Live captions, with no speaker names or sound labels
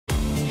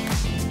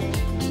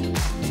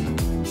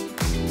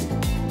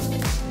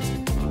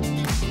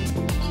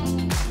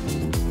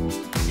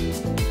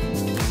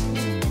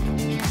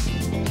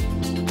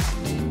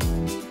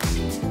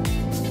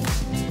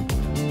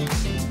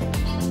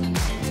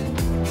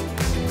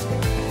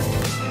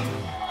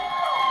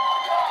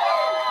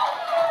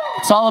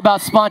It's all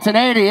about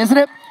spontaneity, isn't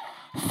it?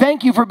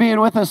 Thank you for being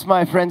with us,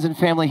 my friends and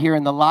family here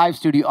in the live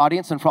studio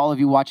audience, and for all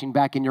of you watching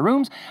back in your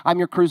rooms. I'm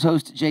your cruise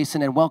host,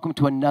 Jason, and welcome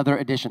to another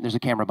edition. There's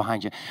a camera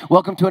behind you.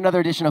 Welcome to another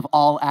edition of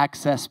All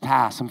Access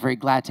Pass. I'm very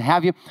glad to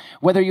have you.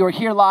 Whether you're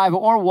here live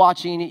or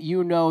watching,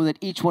 you know that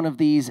each one of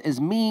these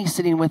is me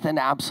sitting with an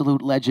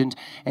absolute legend,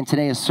 and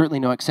today is certainly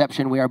no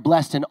exception. We are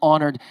blessed and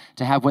honored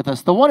to have with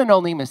us the one and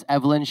only Miss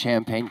Evelyn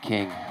Champagne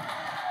King.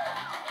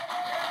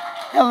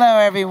 Hello,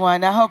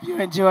 everyone. I hope you're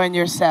enjoying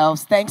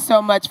yourselves. Thanks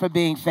so much for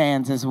being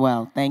fans as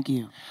well. Thank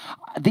you.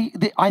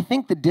 I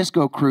think the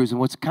disco cruise, and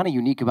what's kind of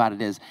unique about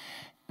it is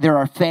there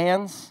are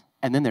fans,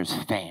 and then there's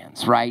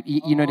fans, right?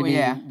 You know what I mean?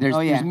 Yeah.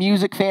 There's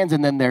music fans,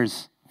 and then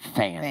there's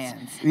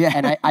fans. Yeah.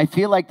 And I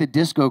feel like the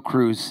disco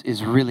cruise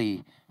is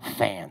really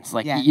fans.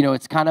 Like, Yeah. you know,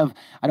 it's kind of,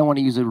 I don't want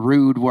to use a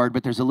rude word,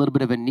 but there's a little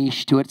bit of a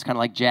niche to it. It's kind of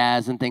like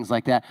jazz and things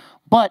like that.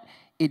 But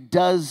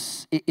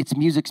it's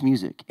music's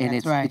music, and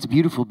it's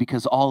beautiful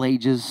because all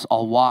ages,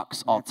 all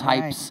walks, all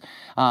types,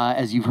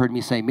 as you've heard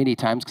me say many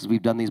times because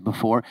we've done these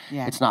before.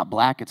 Yeah. It's not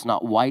black, it's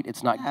not white,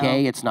 it's not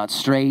gay, it's not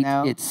straight.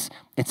 No. It's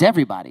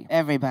everybody.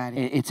 Everybody.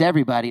 It's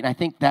everybody, and I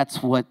think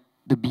that's what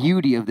the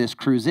beauty of this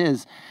cruise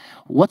is.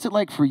 What's it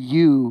like for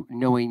you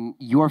knowing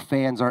your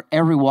fans are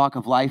every walk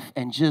of life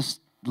and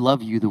just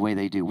love you the way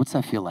they do? What's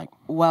that feel like?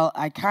 Well,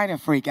 I kind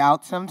of freak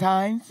out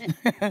sometimes.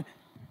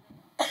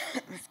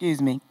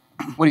 Excuse me.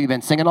 What, have you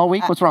been singing all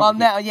week? What's wrong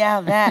with you?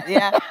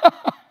 Yeah.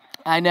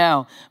 I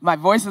know. My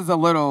voice is a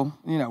little,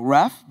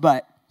 rough,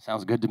 but...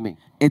 Sounds good to me.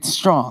 It's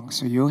strong,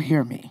 so you'll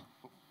hear me.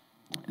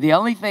 The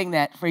only thing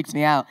that freaks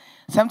me out,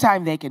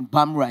 sometimes they can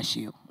bum rush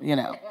you,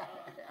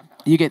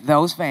 You get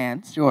those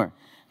fans. Sure.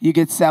 You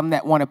get some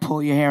that want to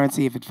pull your hair and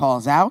see if it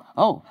falls out.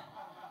 Oh.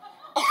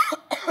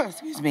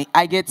 Excuse me.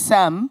 I get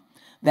some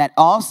that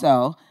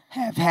also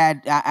have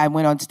had... I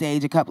went on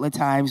stage a couple of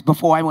times.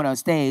 Before I went on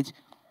stage...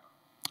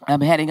 I'm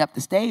heading up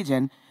the stage,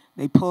 and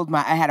they pulled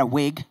I had a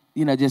wig,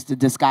 just to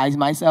disguise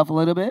myself a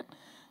little bit.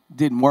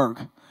 Didn't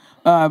work.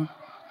 Had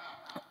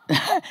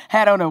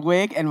on a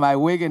wig, and my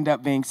wig ended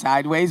up being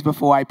sideways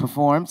before I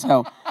performed.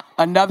 So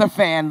another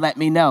fan let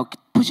me know,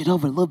 push it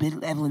over a little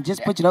bit, Evelyn,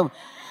 just push it over.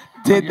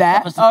 Did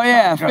that. Oh,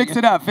 yeah, fix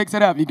it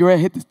up. You can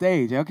hit the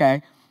stage,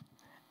 okay.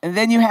 And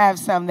then you have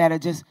some that are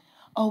just,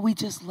 oh, we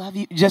just love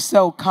you, just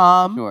so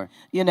calm. Sure.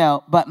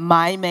 But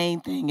my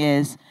main thing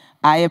is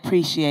I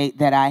appreciate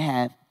that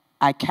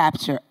I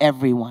capture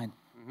everyone.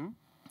 Mm-hmm.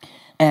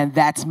 And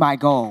that's my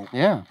goal.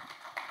 Yeah.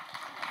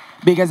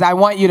 Because I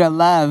want you to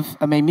love,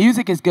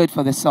 music is good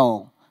for the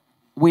soul.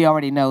 We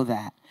already know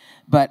that.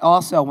 But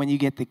also when you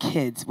get the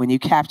kids, when you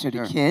capture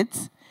the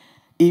kids,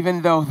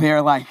 even though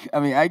they're like,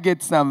 I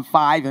get some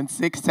 5 and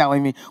 6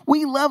 telling me,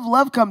 we love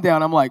Love Come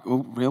Down. I'm like,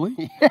 oh,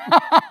 really?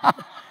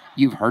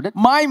 You've heard it?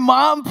 My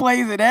mom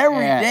plays it every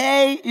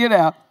day,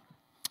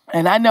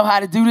 And I know how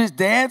to do this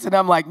dance, and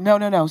I'm like,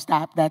 no,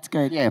 stop. That's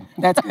good. Yeah.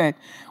 That's good.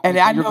 And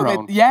I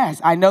know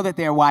I know that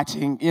they're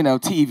watching,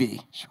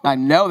 TV. Sure. I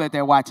know that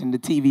they're watching the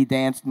TV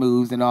dance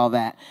moves and all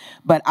that.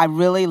 But I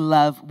really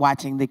love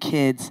watching the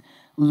kids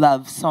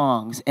love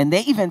songs. And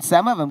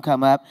some of them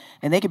come up,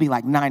 and they could be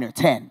like 9 or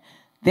 10.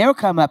 They'll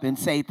come up and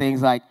say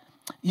things like,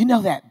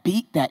 that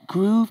beat, that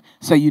groove.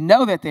 So you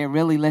know that they're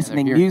really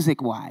listening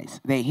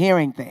music-wise. They're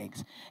hearing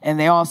things. And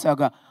they also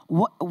go,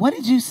 what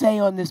did you say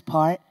on this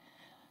part?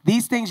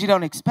 These things you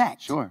don't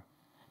expect. Sure.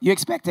 You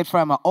expect it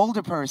from an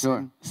older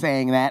person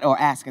saying that or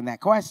asking that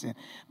question.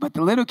 But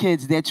the little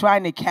kids, they're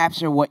trying to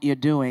capture what you're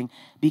doing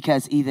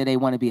because either they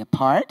want to be a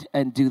part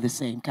and do the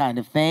same kind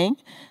of thing.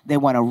 They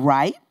want to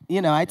write.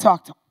 I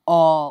talk to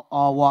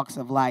all walks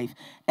of life.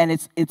 And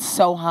it's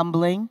so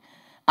humbling.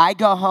 I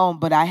go home,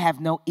 but I have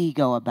no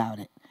ego about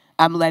it.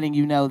 I'm letting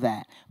you know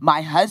that.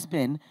 My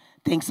husband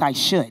thinks I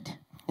should.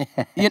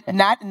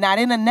 Not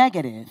in a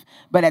negative,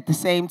 but at the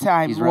same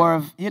time, more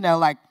of,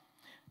 like,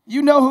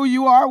 you know who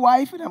you are,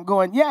 wife? And I'm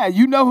going, yeah,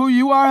 you know who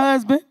you are,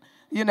 husband?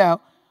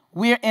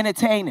 We're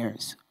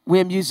entertainers.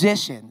 We're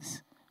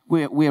musicians.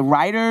 We're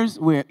writers.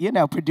 We're,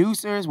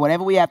 producers,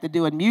 whatever we have to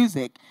do in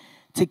music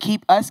to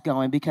keep us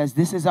going because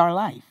this is our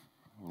life.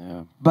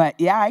 Yeah.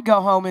 But, yeah, I go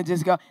home and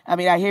just go.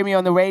 I hear me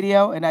on the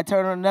radio, and I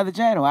turn on another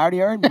channel. I already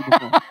heard me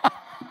before.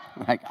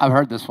 I've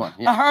heard this one.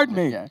 Yeah. I heard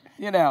me,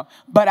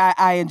 But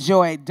I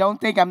enjoy it. Don't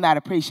think I'm not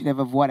appreciative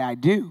of what I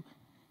do.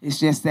 It's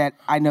just that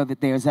I know that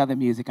there's other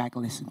music I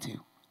can listen to.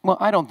 Well,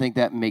 I don't think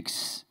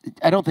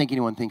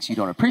anyone thinks you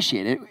don't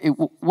appreciate it.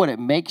 What it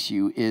makes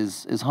you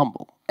is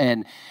humble.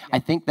 And I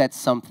think that's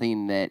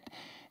something that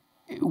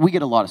we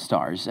get a lot of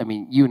stars.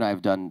 You and I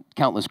have done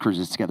countless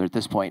cruises together at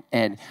this point,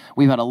 and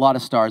we've had a lot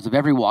of stars of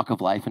every walk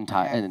of life and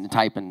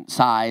type and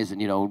size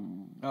and,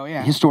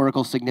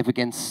 historical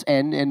significance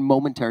and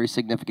momentary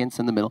significance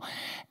in the middle.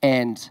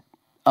 And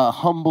a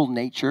humble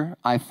nature,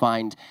 I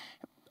find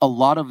a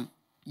lot of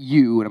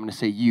you, and I'm going to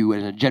say you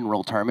in a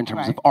general term, in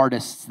terms of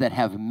artists that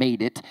have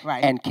made it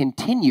and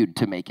continued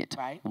to make it.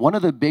 One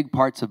of the big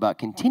parts about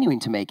continuing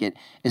to make it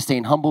is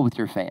staying humble with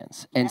your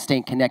fans and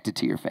staying connected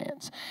to your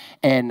fans.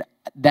 And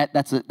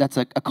that's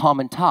a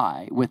common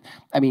tie with,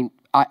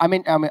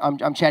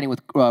 I'm chatting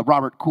with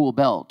Robert Cool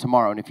Bell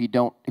tomorrow, and if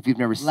you've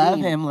never seen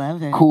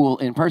love him. Cool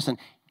in person,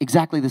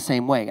 exactly the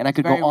same way. And I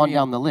could go on real.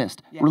 down the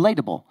list. Yeah.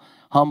 Relatable,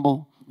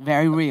 humble,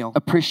 very real.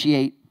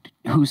 Appreciate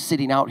who's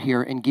sitting out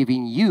here and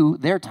giving you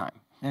their time.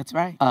 That's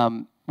right.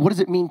 What does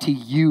it mean to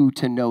you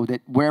to know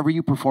that wherever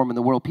you perform in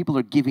the world, people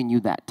are giving you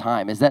that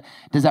time? Does that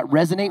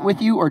resonate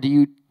with you, or do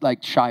you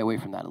like shy away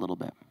from that a little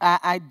bit?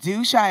 I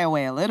do shy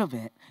away a little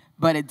bit,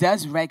 but it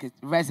does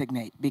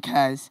resonate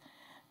because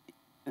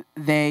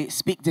they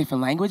speak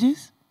different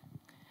languages.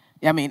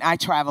 I mean, I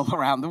travel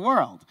around the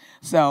world.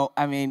 So,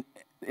 I mean,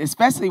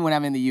 especially when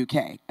I'm in the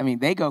UK, I mean,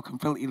 they go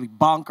completely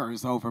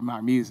bonkers over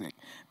my music,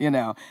 you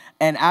know.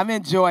 And I'm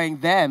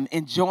enjoying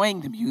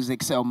the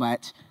music so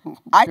much,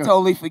 I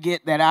totally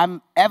forget that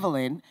I'm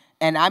Evelyn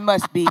and I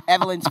must be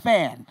Evelyn's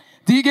fan.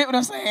 Do you get what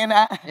I'm saying?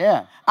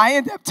 Yeah. I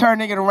end up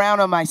turning it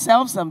around on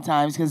myself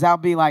sometimes because I'll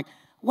be like,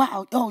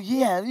 wow, oh,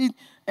 yeah.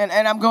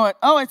 And I'm going,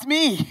 oh, it's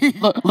me.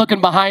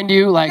 Looking behind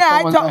you like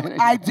yeah,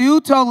 I do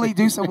totally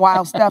do some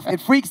wild stuff. It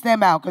freaks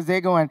them out because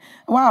they're going,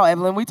 wow,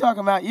 Evelyn, we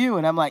talking about you.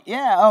 And I'm like,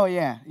 yeah, oh,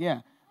 yeah.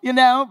 You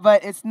know,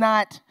 but it's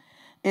not,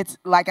 it's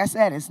like I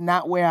said, it's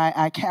not where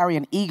I carry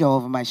an ego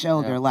over my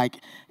shoulder. Yeah. Like,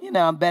 you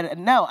know, I'm better.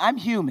 No, I'm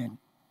human.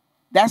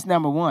 That's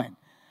number one.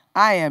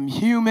 I am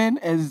human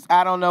as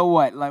I don't know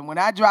what. Like when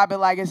I drop it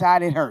like it's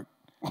hot, it hurt.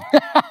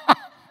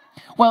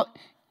 Well,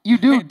 you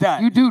do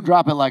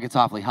drop it like it's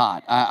awfully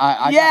hot.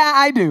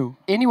 I do.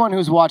 Anyone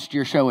who's watched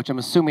your show, which I'm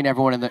assuming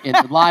everyone in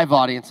the live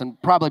audience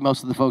and probably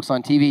most of the folks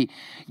on TV,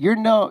 you're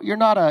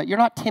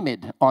not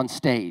timid on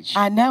stage.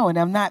 I know, and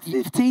I'm not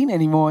 15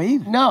 anymore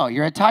either. No,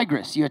 you're a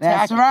tigress. You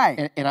attack. That's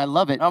right. And I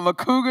love it. I'm a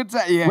cougar.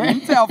 Yeah, you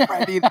tell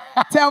Freddie.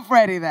 Tell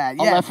Freddie that.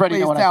 I'll let Freddie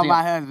please know when tell I see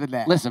my him. husband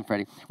that. Listen,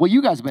 Freddie. Well,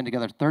 you guys have been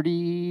together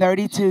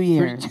 32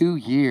 years. 32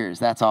 years.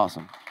 That's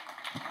awesome.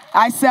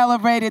 I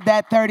celebrated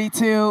that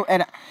 32,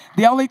 and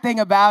the only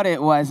thing about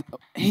it was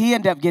he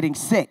ended up getting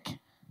sick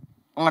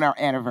on our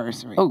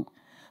anniversary. Oh.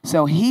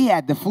 So he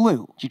had the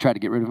flu. Did you try to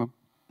get rid of him?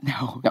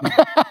 No.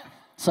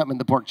 Something in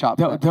the pork chop.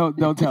 Don't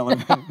tell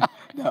him.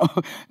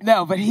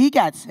 No, but he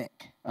got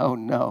sick. Oh,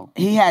 no.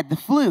 He had the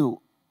flu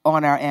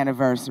on our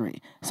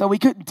anniversary, so we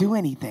couldn't do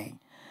anything.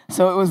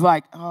 So it was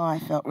like, oh, I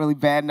felt really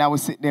bad, and I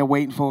was sitting there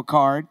waiting for a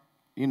card.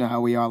 You know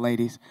how we are,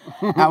 ladies.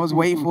 I was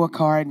waiting for a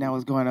card, and I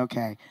was going,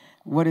 okay,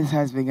 what is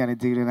husband going to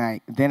do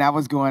tonight? Then I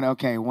was going,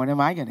 okay, what am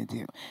I going to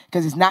do?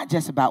 Because it's not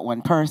just about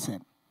one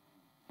person.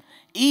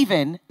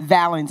 Even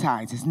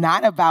Valentine's, it's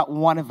not about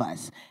one of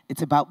us.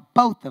 It's about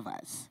both of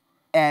us.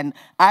 And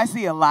I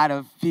see a lot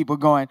of people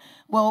going,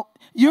 well,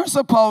 you're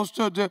supposed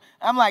to do.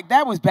 I'm like,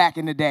 that was back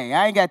in the day.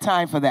 I ain't got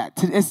time for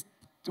that.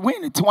 We're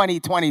in the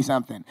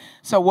 20-something.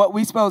 So what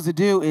we supposed to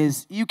do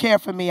is you care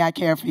for me, I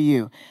care for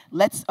you.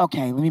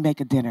 Okay, let me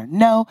make a dinner.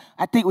 No,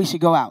 I think we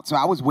should go out. So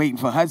I was waiting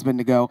for husband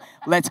to go,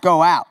 let's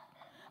go out.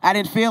 I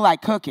didn't feel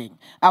like cooking.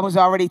 I was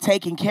already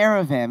taking care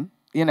of him,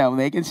 you know,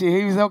 making sure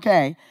he was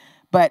okay.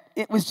 But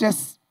it was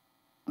just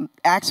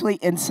actually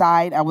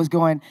inside, I was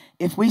going,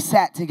 if we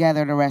sat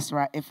together in a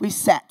restaurant, if we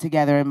sat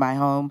together in my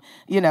home,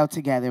 you know,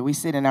 together, we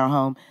sit in our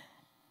home,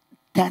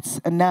 that's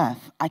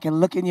enough. I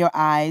can look in your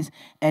eyes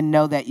and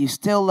know that you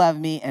still love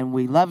me and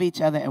we love each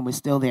other and we're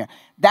still there.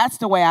 That's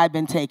the way I've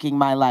been taking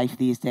my life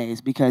these days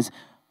because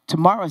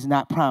tomorrow's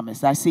not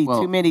promised. I see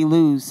too many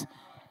lose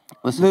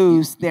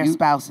their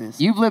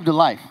spouses. You've lived a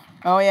life.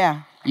 Oh,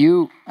 yeah.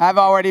 I've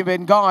already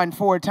been gone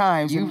 4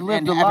 times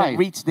and haven't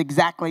reached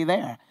exactly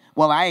there.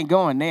 Well, I ain't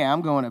going there.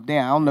 I'm going up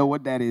there. I don't know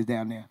what that is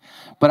down there.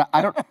 But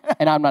I don't,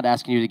 and I'm not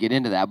asking you to get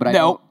into that, but I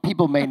know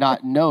people may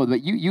not know that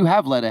you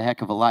have led a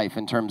heck of a life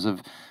in terms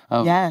of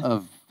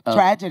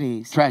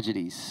tragedies.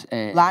 Tragedies.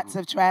 Lots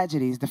of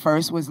tragedies. The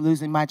first was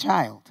losing my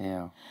child.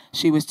 Yeah.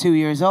 She was 2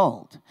 years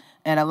old.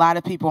 And a lot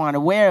of people aren't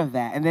aware of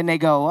that. And then they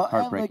go, well,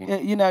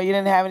 heartbreaking. You know, you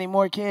didn't have any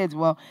more kids.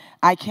 Well,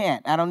 I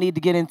can't. I don't need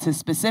to get into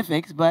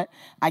specifics, but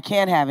I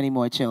can't have any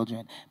more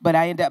children. But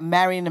I ended up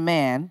marrying a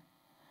man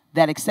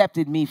that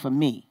accepted me for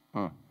me.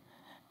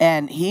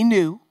 And he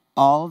knew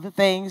all the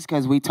things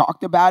because we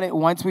talked about it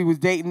once we was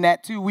dating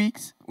that 2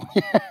 weeks.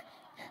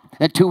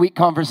 That 2-week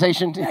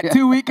conversation? That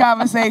 2-week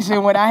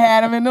conversation when I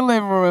had him in the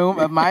living room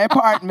of my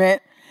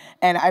apartment.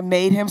 And I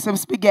made him some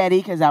spaghetti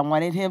because I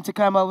wanted him to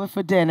come over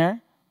for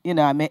dinner. You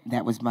know,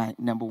 that was my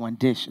 #1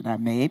 dish that I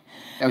made.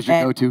 That was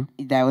your go-to?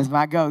 That was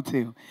my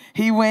go-to.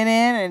 He went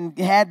in and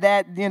had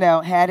that, you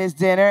know, had his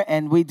dinner,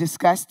 and we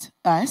discussed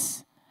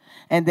us.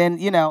 And then,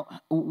 you know,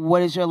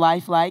 what is your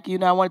life like? You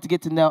know, I wanted to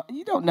get to know.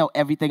 You don't know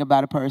everything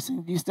about a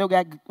person. You still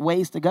got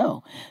ways to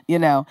go, you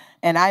know.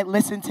 And I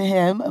listened to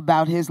him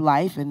about his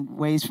life and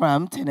where he's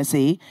from,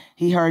 Tennessee.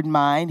 He heard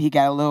mine. He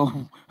got a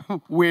little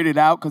weirded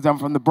out because I'm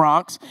from the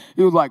Bronx.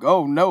 He was like,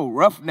 oh, no,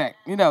 roughneck.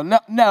 You know,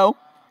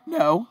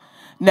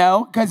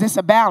 no, because it's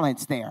a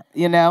balance there,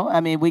 you know?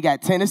 I mean, we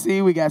got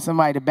Tennessee, we got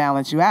somebody to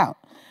balance you out.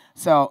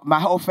 So my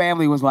whole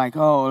family was like,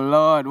 oh,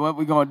 Lord, what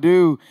we going to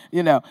do?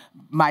 You know,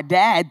 my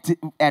dad,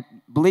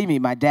 believe me,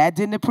 my dad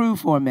didn't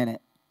approve for a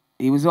minute.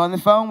 He was on the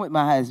phone with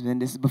my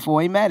husband. This is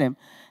before he met him.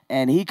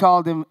 And he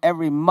called him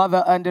every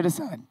mother under the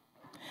sun.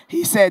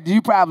 He said,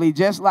 you probably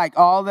just like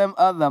all them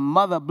other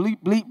mother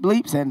bleep, bleep,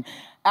 bleeps. And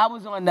I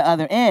was on the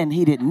other end.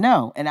 He didn't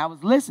know. And I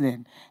was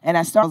listening. And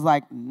I was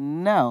like,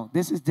 no,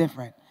 this is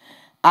different.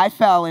 I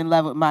fell in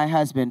love with my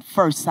husband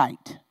first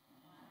sight.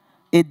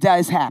 It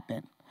does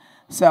happen.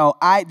 So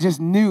I just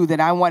knew that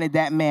I wanted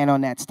that man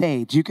on that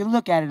stage. You can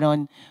look at it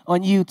on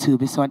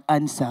YouTube. It's on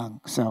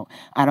Unsung. So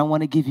I don't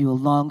want to give you a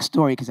long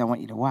story because I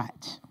want you to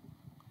watch.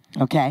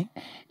 Okay?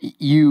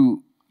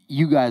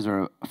 You guys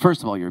are,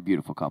 first of all, you're a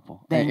beautiful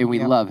couple. And we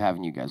love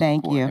having you guys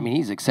Thank aboard. you. I mean,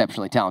 he's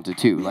exceptionally talented,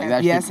 too. Like,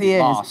 that yes, should be he is.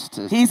 lost.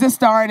 He's a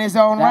star in his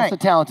own right.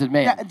 That's a talented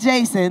man.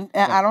 Jason,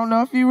 I don't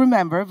know if you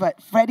remember,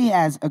 but Freddie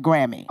has a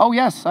Grammy. Oh,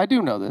 yes, I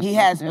do know this. He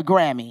has a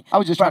Grammy. I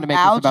was just trying to make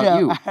this about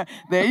you.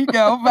 There you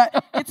go.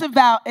 But it's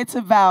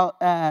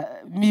about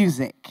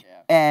music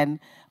and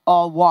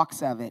all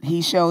walks of it.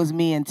 He shows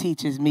me and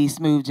teaches me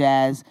smooth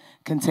jazz,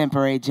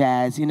 contemporary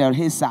jazz, you know,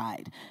 his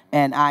side.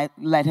 And I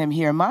let him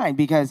hear mine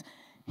because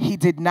he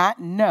did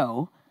not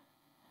know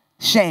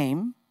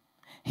Shame.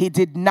 He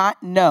did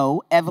not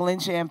know Evelyn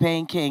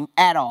Champagne King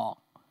at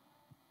all.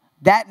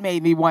 That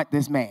made me want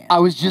this man. I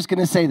was just going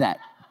to say that.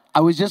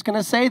 I was just going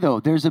to say, though,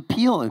 there's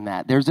appeal in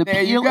that. There's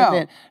appeal in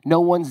that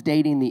no one's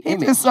dating the image.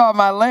 He just saw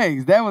my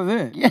legs. That was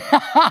it.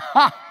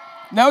 Yeah.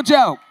 No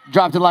joke.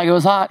 Dropped it like it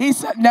was hot? He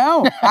said,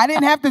 no, I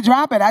didn't have to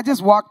drop it. I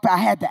just walked. I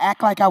had to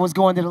act like I was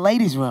going to the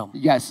ladies' room.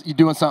 Yes, you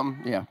doing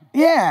something? Yeah.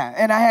 Yeah,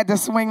 and I had to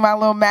swing my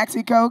little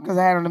maxi coat because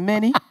I had on a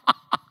mini.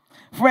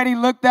 Freddie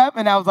looked up,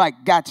 and I was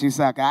like, got you,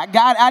 sucker.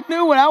 I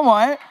knew what I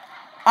want.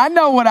 I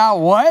know what I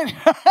want.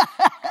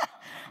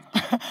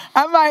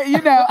 I might,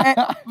 you know,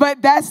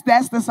 but that's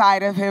the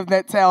side of him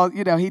that tells,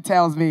 you know, he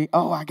tells me,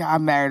 oh,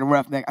 I'm married a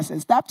roughneck. I said,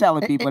 stop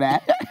telling people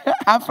that.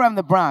 I'm from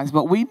the Bronx,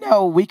 but we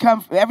know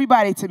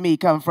everybody to me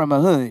come from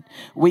a hood.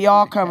 We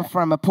all come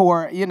from a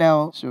poor, you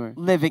know,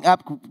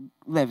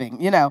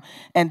 living, you know,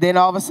 and then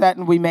all of a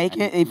sudden we make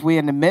it if we're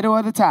in the middle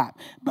or the top.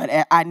 But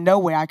I know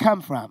where I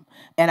come from,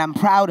 and I'm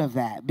proud of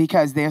that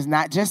because there's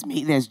not just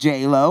me. There's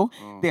J-Lo.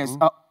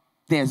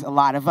 There's a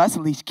lot of us,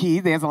 Alicia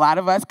Keys, there's a lot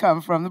of us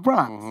come from the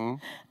Bronx.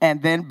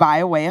 And then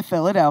by way of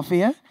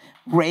Philadelphia,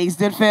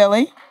 raised in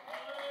Philly.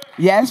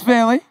 Yes,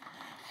 Philly.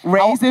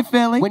 Raised in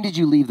Philly. When did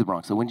you leave the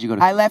Bronx? So when did you go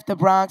to I left the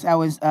Bronx. I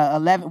was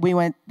 11. We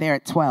went there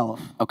at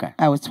 12. Okay.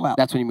 I was 12.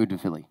 That's when you moved to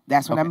Philly?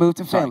 That's when I moved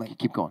to Philly. Sorry,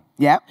 keep going.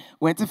 Yep.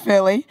 Went to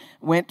Philly.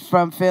 Went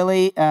from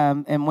Philly,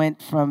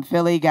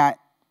 got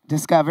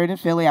discovered in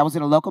Philly. I was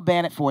in a local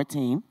band at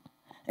 14.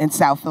 In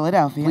South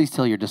Philadelphia. Please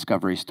tell your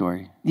discovery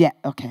story. Yeah,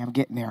 okay, I'm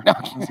getting there.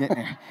 I'm getting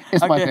there.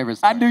 It's my favorite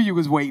story. I knew you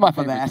was waiting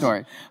for that. My favorite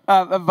story.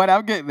 But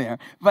I'm getting there.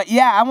 But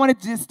yeah, I wanted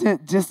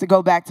just to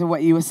go back to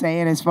what you were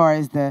saying as far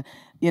as the,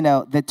 you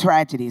know, the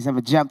tragedies. I'm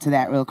going to jump to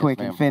that real quick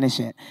and finish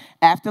it.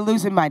 After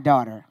losing my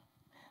daughter,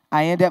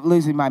 I ended up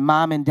losing my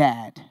mom and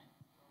dad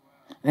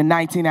in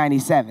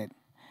 1997.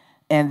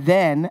 And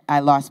then I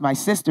lost my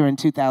sister in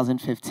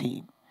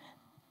 2015.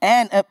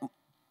 And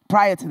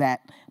prior to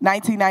that,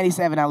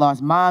 1997, I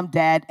lost mom,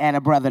 dad, and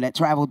a brother that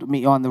traveled with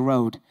me on the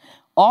road.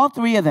 All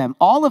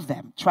of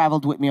them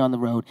traveled with me on the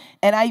road.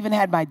 And I even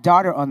had my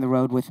daughter on the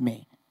road with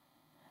me.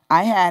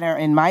 I had her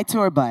in my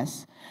tour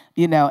bus,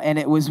 you know, and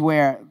it was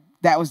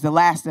that was the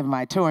last of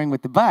my touring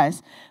with the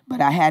bus. But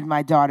I had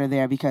my daughter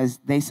there because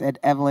they said,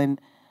 Evelyn,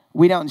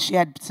 she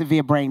had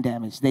severe brain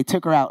damage. They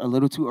took her out a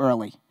little too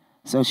early.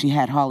 So she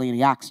had hardly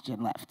any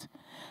oxygen left.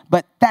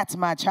 But that's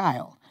my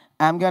child.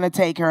 I'm going to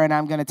take her, and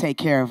I'm going to take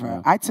care of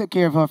her. Yeah. I took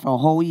care of her for a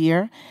whole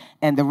year,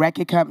 and the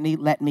record company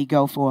let me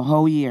go for a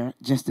whole year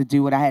just to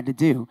do what I had to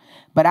do.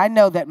 But I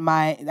know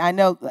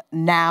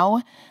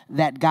now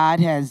that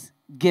God has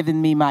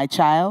given me my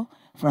child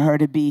for her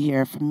to be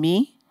here for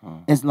me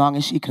as long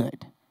as she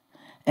could.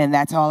 And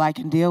that's all I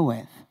can deal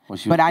with. Well,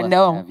 but I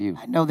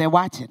know they're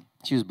watching.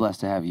 She was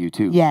blessed to have you,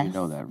 too. Yes. You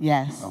know that.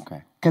 Yes.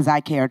 Okay. Because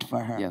I cared for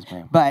her. Yes,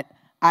 ma'am. But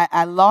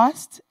I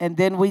lost, and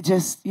then we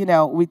just, you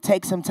know, we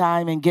take some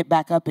time and get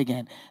back up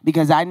again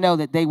because I know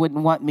that they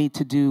wouldn't want me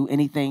to do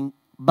anything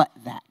but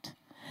that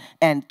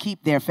and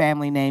keep their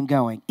family name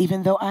going,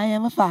 even though I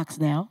am a Fox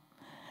now.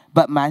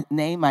 But my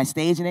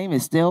stage name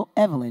is still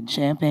Evelyn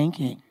Champagne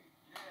King.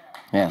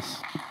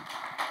 Yes.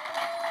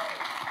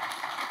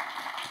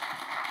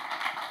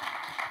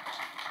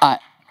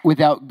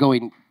 Without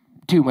going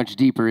too much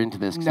deeper into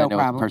this, because I know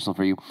it's personal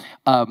for you,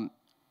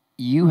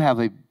 you have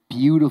a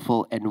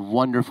beautiful and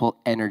wonderful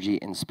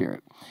energy and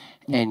spirit.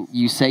 Yes. And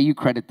you say you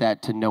credit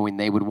that to knowing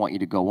they would want you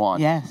to go on.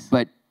 Yes.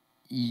 But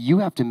you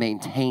have to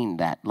maintain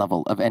that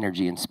level of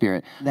energy and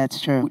spirit. That's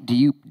true. Do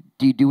you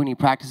do any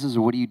practices,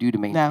 or what do you do to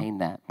maintain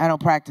that? I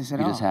don't practice at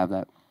all. You just have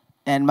that?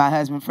 And my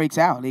husband freaks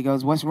out. He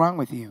goes, what's wrong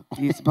with you?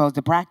 You're supposed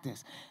to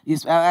practice.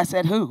 I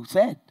said, who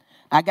said?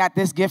 I got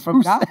this gift from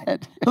God.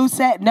 Said? Who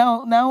said?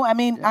 No. I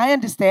mean, I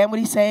understand what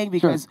he's saying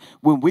because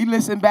when we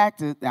listen back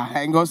to,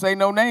 I ain't gonna say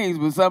no names,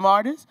 but some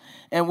artists,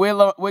 and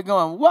we're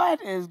going,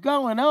 what is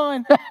going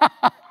on?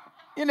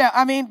 You know,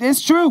 I mean,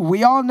 it's true.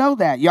 We all know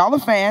that. Y'all are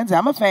fans.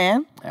 I'm a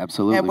fan.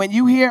 Absolutely. And when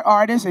you hear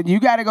artists and you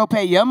got to go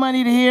pay your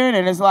money to hear it,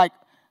 and it's like,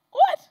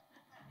 what?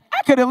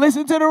 I could have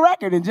listened to the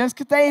record and just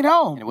stayed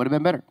home. And it would have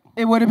been better.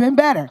 It would have been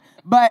better.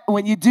 But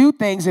when you do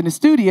things in the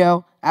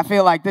studio, I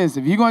feel like this.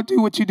 If you're going to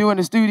do what you do in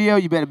the studio,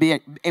 you better be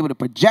able to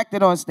project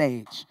it on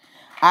stage.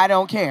 I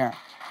don't care.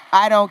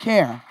 I don't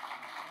care.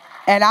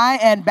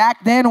 And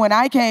back then when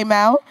I came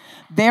out,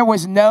 there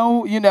was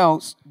no,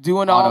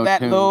 doing all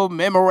that little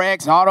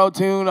Memorex,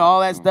 auto-tune, all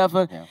that stuff.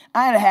 Yeah.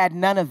 I had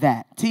none of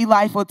that.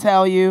 T-Life will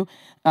tell you.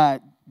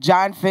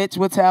 John Fitch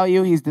will tell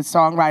you. He's the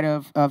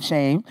songwriter of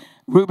Shame.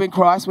 Ruben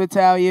Cross would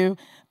tell you.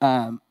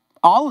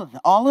 All of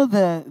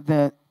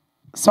the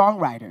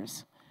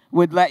songwriters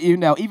would let you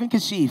know. Even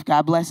Kashif,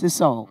 God bless his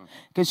soul.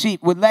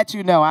 Kashif would let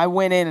you know. I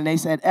went in and they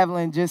said,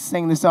 Evelyn, just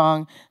sing the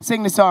song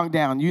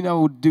down.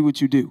 Do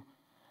what you do.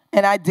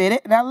 And I did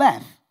it and I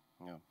left.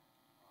 Yeah.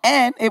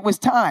 And it was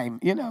time.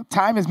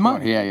 Time is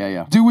money.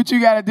 Yeah. Do what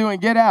you got to do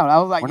and get out. I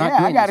was like,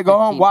 I got to go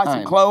home, wash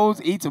some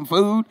clothes, eat some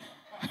food,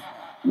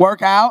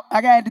 work out.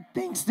 I got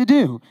things to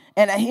do.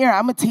 And here,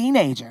 I'm a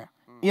teenager,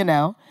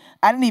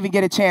 I didn't even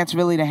get a chance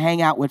really to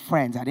hang out with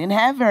friends. I didn't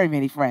have very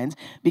many friends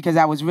because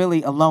I was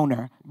really a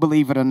loner,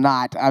 believe it or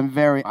not. I was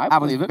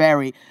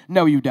very,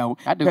 no you don't.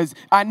 I do. Because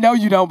I know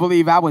you don't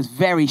believe I was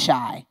very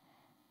shy.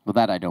 Well,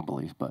 that I don't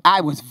believe, but.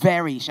 I was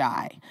very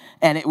shy.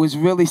 And it was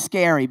really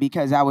scary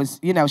because I was,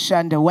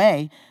 shunned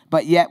away.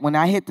 But yet when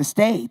I hit the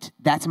stage,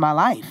 that's my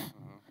life.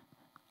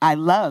 I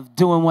love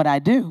doing what I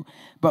do.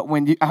 But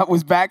when I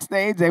was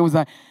backstage, there was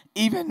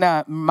even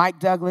Mike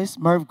Douglas,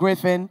 Merv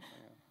Griffin,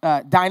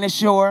 Dinah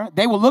Shore,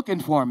 they were looking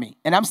for me,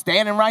 and I'm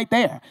standing right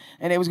there.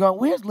 And they was going,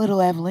 where's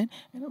little Evelyn?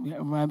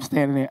 And I'm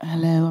standing there,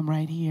 hello, I'm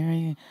right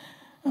here.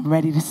 I'm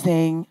ready to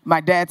sing. My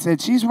dad said,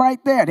 she's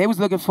right there. They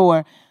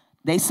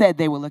said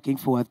they were looking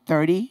for a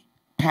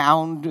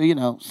 30-pound, a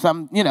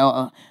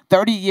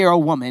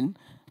 30-year-old woman,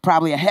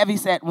 probably a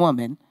heavy-set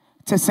woman,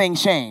 to sing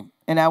Shame.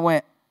 And I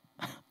went,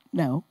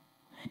 no,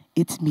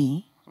 it's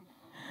me.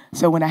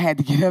 So when I had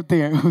to get up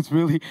there, it was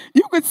really,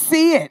 you could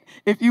see it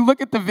if you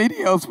look at the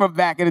videos from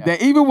back in the day.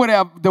 Even when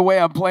the way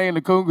I'm playing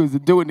the congas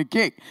and doing the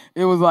kick,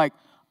 it was like,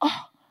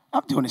 oh,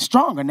 I'm doing it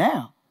stronger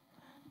now.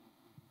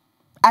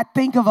 I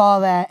think of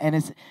all that, and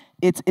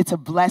it's a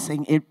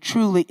blessing. It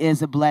truly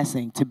is a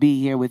blessing to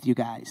be here with you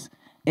guys.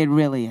 It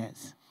really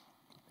is.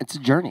 It's a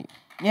journey.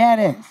 Yeah,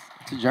 it is.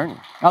 It's a journey.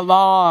 A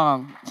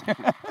long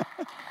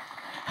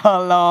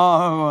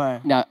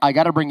one. Now, I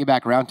got to bring you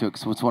back around to it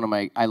because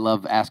it's I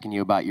love asking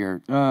you about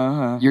your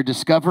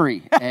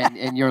discovery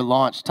and your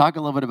launch. Talk a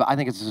little bit about, I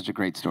think it's such a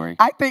great story.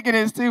 I think it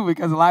is too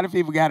because a lot of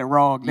people got it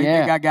wrong. They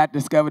think I got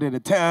discovered in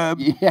a tub.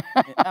 Yeah.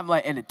 I'm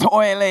like in the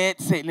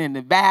toilet, sitting in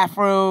the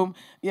bathroom.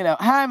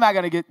 How am I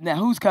going to get, now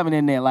who's coming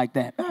in there like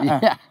that?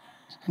 Yeah.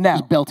 No.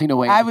 Just belting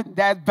away.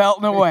 That's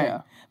belting away.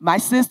 Yeah. My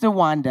sister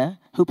Wanda,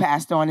 who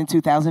passed on in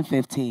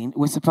 2015,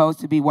 was supposed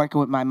to be working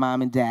with my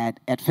mom and dad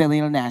at Philly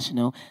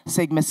International,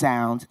 Sigma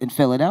Sound in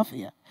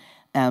Philadelphia.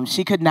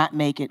 She could not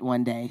make it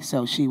one day,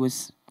 so she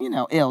was,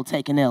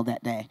 taken ill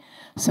that day.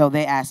 So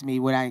they asked me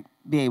would I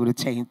be able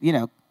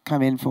to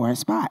come in for her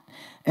spot.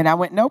 And I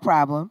went, no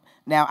problem.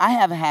 Now, I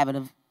have a habit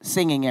of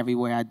singing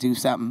everywhere I do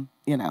something,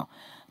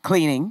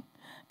 cleaning.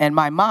 And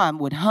my mom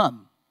would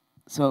hum.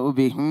 So it would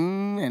be,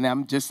 and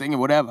I'm just singing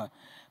whatever.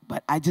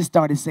 But I just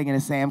started singing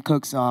a Sam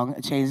Cooke song,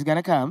 A Change Is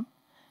Gonna Come,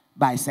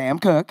 by Sam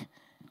Cooke,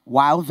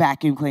 while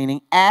vacuum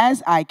cleaning.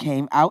 As I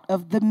came out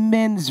of the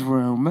men's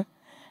room,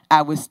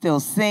 I was still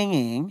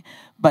singing,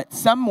 but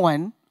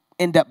someone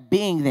ended up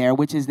being there,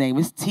 which his name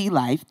is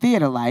T-Life,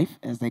 Theater Life,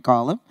 as they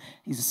call him.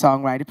 He's a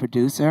songwriter,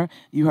 producer.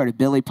 You heard of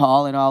Billy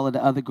Paul and all of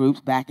the other groups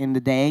back in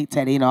the day,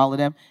 Teddy and all of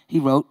them. He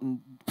wrote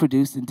and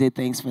produced and did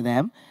things for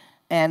them.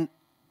 And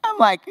I'm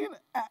like,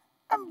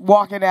 I'm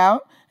walking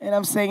out, and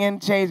I'm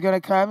singing Change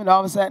Gonna Come, and all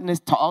of a sudden this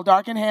tall,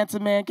 dark, and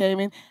handsome man came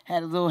in,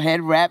 had a little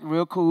head wrap,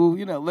 real cool,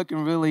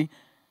 looking really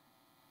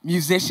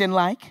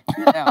musician-like.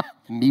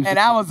 And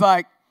I was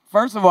like,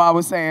 first of all, I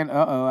was saying,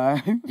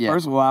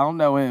 first of all, I don't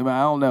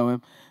know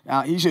him.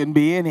 He shouldn't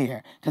be in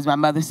here. Because my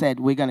mother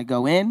said, we're going to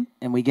go in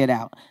and we get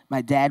out.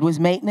 My dad was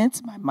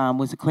maintenance. My mom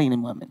was a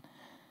cleaning woman.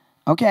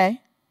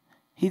 Okay.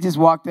 He just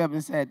walked up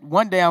and said,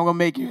 one day I'm going to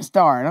make you a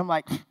star. And I'm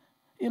like,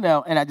 and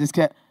I just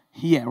kept,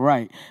 yeah,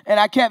 right. And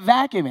I kept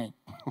vacuuming.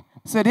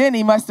 So then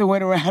he must have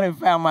went around and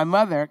found my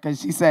mother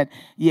because she said,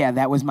 yeah,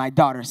 that was my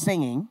daughter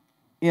singing,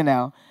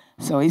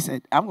 So he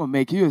said, I'm going to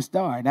make you a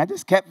star. And I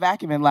just kept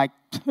vacuuming like,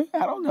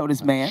 I don't know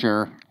this man.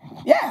 Sure.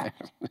 Yeah.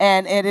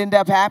 And it ended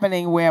up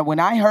happening where when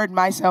I heard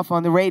myself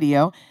on the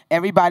radio,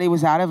 everybody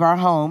was out of our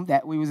home,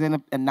 that we was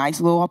in a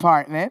nice little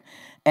apartment,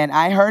 and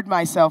I heard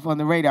myself on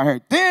the radio. I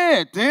heard,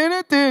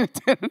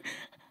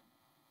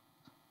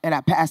 and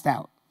I passed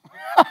out.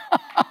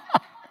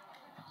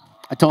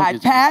 I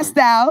passed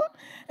out,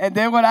 and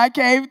then when I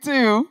came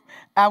to,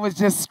 I was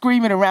just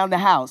screaming around the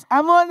house.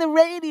 I'm on the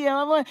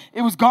radio.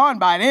 It was gone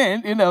by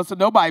then, so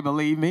nobody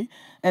believed me.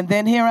 And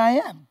then here I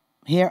am.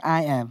 Here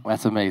I am.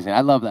 That's amazing.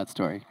 I love that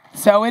story.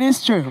 So it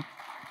is true.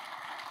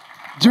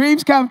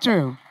 Dreams come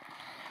true.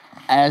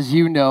 As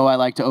you know, I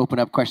like to open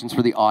up questions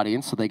for the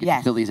audience so they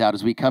can fill these out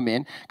as we come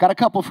in. Got a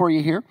couple for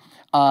you here.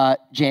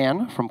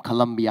 Jan from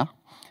Colombia.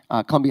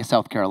 Columbia,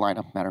 South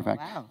Carolina, matter of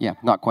fact. Wow. Yeah,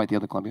 not quite the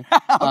other Columbia.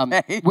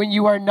 Okay. When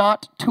you are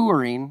not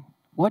touring,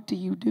 what do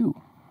you do?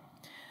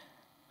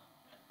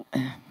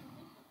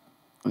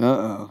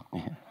 Uh-oh.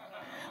 Yeah.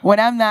 When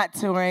I'm not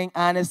touring,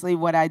 honestly,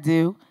 what I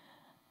do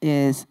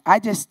is I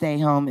just stay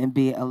home and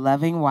be a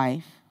loving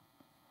wife,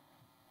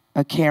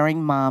 a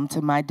caring mom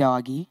to my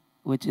doggie,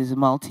 which is a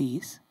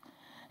Maltese,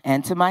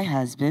 and to my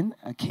husband,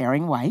 a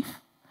caring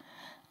wife.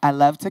 I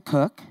love to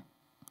cook.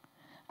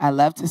 I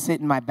love to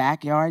sit in my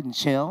backyard and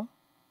chill.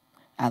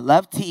 I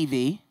love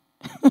TV.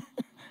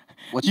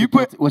 What's your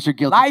guilty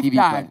TV Lifetime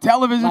plan?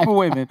 television for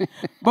women.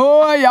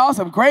 Boy, y'all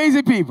some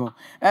crazy people.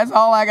 That's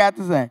all I got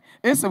to say.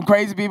 There's some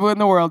crazy people in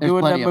the world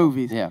doing the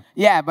movies.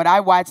 Yeah, but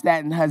I watch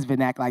that and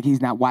husband act like he's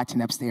not watching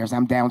upstairs.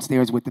 I'm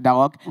downstairs with the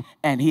dog,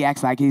 and he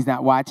acts like he's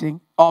not watching.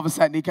 All of a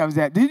sudden he comes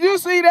out, did you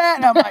see that?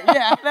 And I'm like,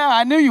 yeah, no,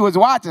 I knew you was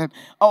watching.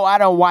 Oh, I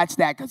don't watch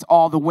that because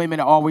all the women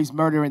are always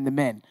murdering the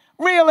men.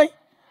 Really?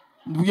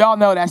 Y'all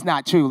know that's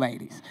not true,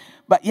 ladies.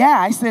 But yeah,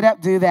 I sit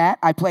up, do that.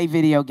 I play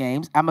video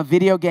games. I'm a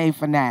video game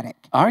fanatic.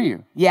 Are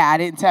you? Yeah, I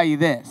didn't tell you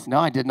this. No,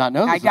 I did not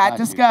know this. I got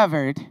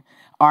discovered.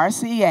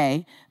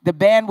 RCA, the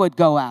band would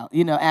go out,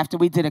 after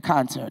we did a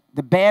concert.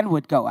 The band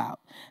would go out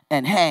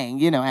and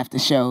hang, after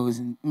shows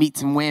and meet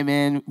some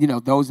women,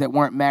 those that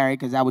weren't married,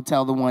 because I would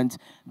tell the ones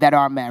that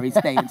are married,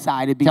 stay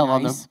inside, it'd be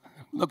nice.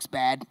 Looks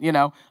bad,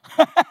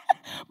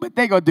 But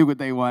they gonna do what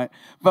they want.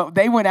 But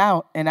they went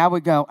out, and I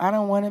would go, I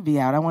don't want to be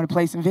out. I want to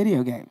play some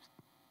video games.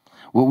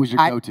 What was your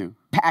go-to?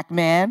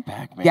 Pac-Man,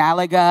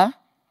 Galaga.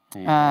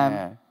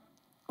 Yeah.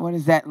 What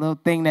is that little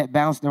thing that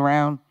bounced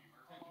around?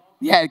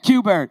 Yeah,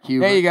 Q-Bird.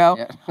 There you go.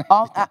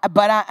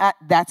 Yeah.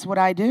 That's what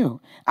I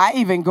do. I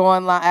even go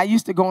online. I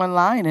used to go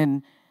online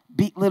and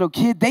beat little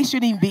kids. They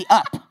shouldn't even be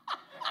up.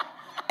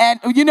 And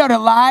the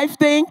live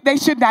thing, they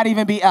should not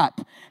even be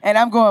up. And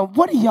I'm going,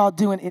 what are y'all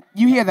doing?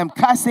 You hear them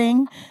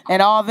cussing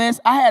and all this.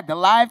 I had the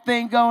live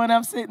thing going.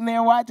 I'm sitting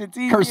there watching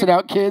TV. Cursing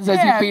out kids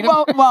as you beat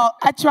them? Well,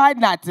 I tried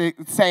not to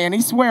say any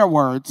swear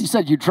words. You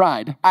said you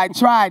tried. I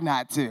tried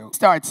not to.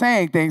 Start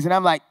saying things, and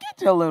I'm like,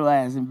 get your little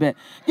ass in bed.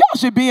 Y'all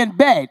should be in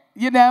bed,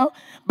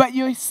 But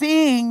you're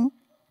seeing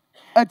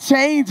a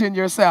change in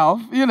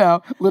yourself,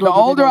 The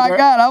older I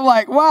got, I'm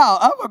like, wow,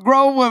 I'm a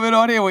grown woman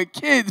on here with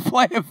kids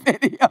playing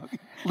video games.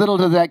 Little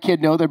does that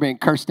kid know they're being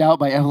cursed out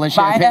by Evelyn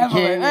Champagne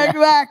King.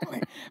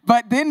 Exactly.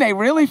 But then they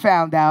really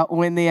found out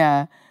when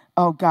the,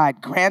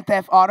 Grand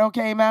Theft Auto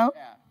came out.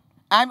 Yeah.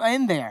 I'm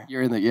in there.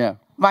 You're in there, yeah.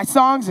 My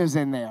songs is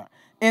in there.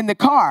 In the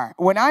car,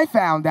 when I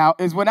found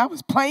out is when I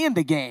was playing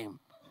the game.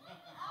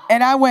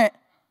 And I went,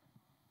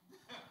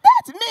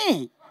 that's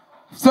me.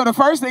 So the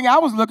first thing I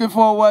was looking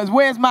for was,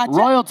 where's my check?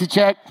 Royalty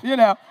check.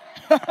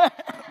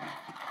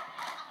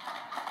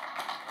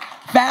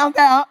 Found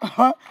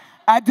out.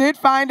 I did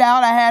find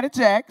out I had a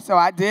check, so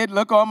I did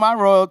look on my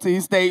royalty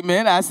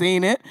statement. I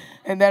seen it,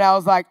 and then I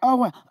was like, oh,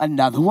 well,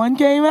 another one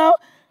came out?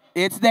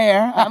 It's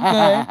there. I'm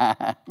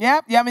good.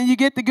 Yep. Yeah, I mean, you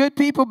get the good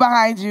people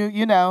behind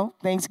you,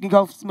 things can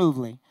go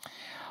smoothly.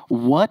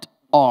 What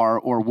are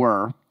or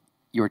were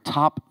your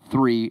top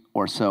 3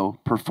 or so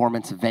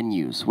performance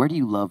venues? Where do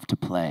you love to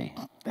play?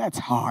 That's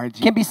hard.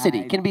 Can be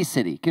city,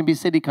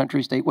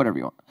 country, state, whatever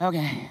you want.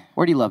 Okay.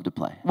 Where do you love to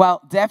play?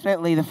 Well,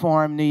 definitely the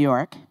Forum, New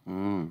York.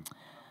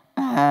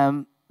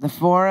 The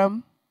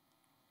Forum,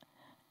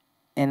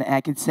 and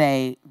I could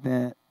say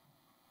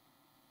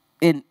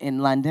in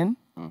London.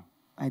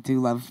 I do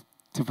love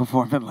to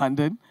perform in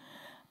London.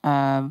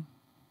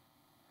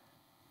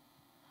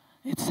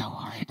 It's so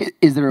hard.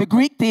 Is there the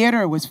Greek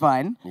Theater was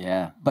fun.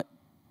 Yeah. But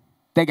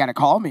they got to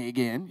call me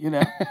again,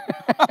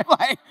 I'm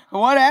like,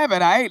 what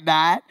happened? I ain't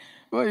died.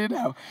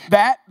 Well,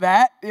 that,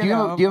 Do you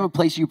have a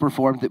place you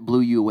performed that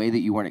blew you away that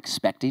you weren't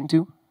expecting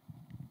to?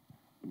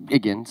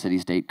 Again, city,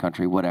 state,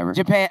 country, whatever.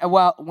 Japan,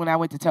 well, when I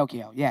went to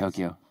Tokyo, yes.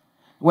 Tokyo.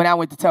 When I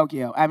went to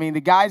Tokyo. I mean,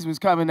 the guys was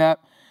coming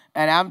up,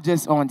 and I'm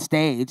just on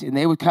stage, and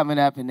they were coming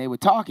up, and they were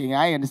talking.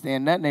 I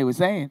understand nothing they were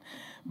saying.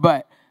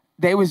 But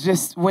they was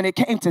just, when it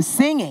came to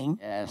singing,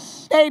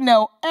 yes, they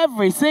know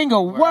every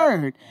single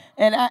word.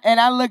 And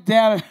I look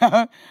down,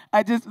 and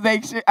I just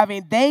make sure,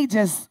 they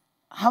just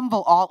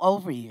humble all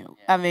over you.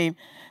 Yeah.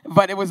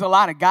 But it was a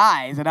lot of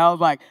guys, and I was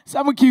like,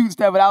 some cute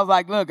stuff, but I was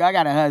like, look, I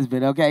got a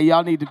husband, okay?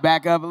 Y'all need to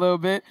back up a little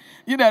bit.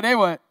 They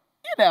were,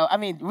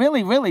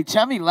 really, really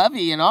chummy,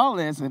 lovey and all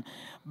this.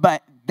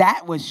 But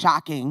that was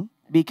shocking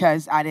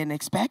because I didn't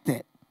expect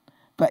it.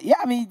 But,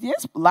 yeah,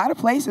 there's a lot of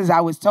places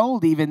I was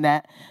told even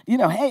that,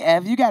 hey,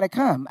 Ev, you got to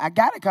come. I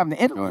got to come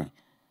to Italy. Sure.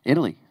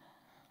 Italy.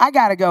 I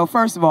got to go,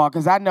 first of all,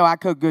 because I know I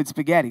cook good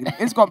spaghetti.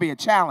 It's going to be a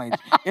challenge.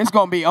 It's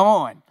going to be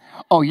on.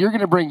 Oh, you're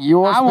going to bring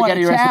your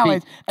spaghetti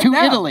recipe to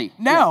Italy.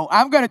 No,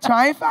 I'm going to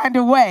try and find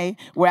a way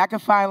where I can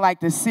find,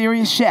 the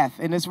serious chef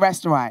in this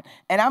restaurant,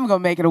 and I'm going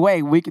to make it a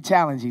way we could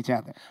challenge each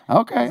other.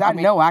 Okay. Because I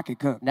know I could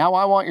cook. Now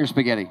I want your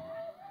spaghetti.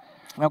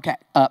 Okay.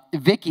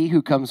 Vicky,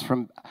 who comes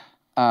from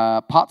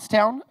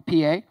Pottstown,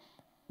 PA,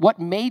 what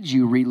made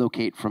you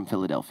relocate from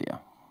Philadelphia?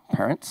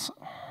 Parents?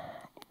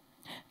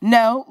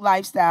 No,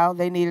 lifestyle.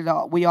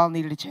 We all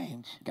needed a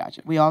change.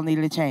 Gotcha. We all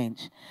needed a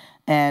change.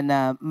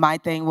 And my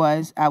thing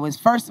was, I was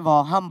first of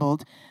all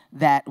humbled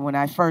that when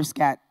I first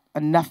got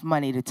enough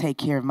money to take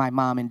care of my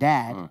mom and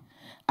dad,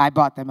 I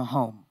bought them a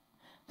home.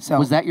 So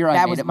was that your I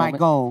that made was it my moment?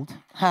 goal.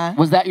 Huh?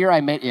 Was that your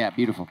I made? Yeah,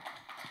 beautiful.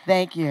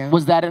 Thank you.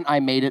 Was that an I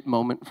made it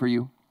moment for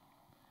you?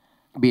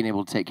 Being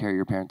able to take care of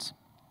your parents?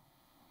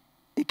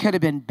 It could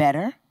have been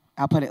better.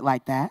 I'll put it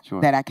like that.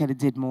 Sure. That I could have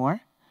did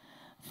more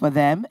for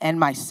them and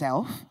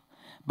myself.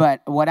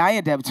 But what I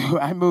ended up doing,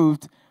 I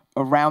moved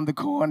around the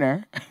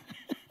corner.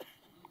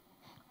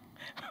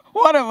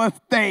 What a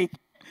mistake.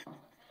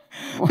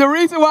 The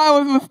reason why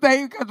it was a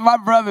mistake because my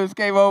brothers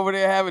came over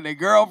there having their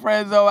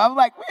girlfriends over. I'm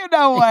like, well, you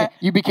know what?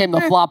 You became the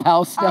flop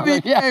house. I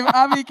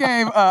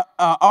became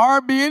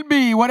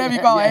Airbnb, whatever you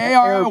call it,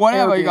 AR,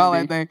 whatever you call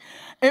that thing.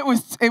 It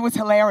was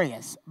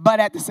hilarious, but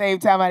at the same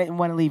time, I didn't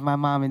want to leave my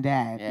mom and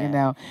dad, you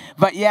know.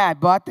 But yeah, I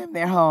bought them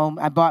their home.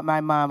 I bought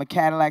my mom a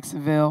Cadillac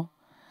Seville,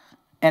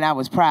 and I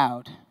was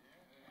proud.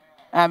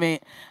 I mean,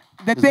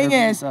 the thing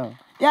is,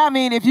 yeah, I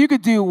mean, if you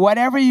could do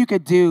whatever you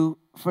could do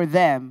for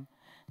them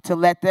to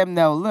let them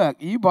know, look,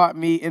 you brought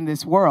me in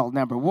this world,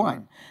 number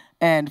one.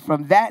 And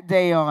from that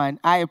day on,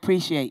 I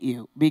appreciate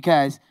you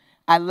because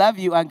I love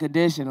you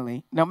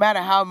unconditionally. No matter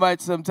how much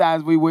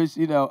sometimes we wish,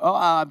 you know, oh,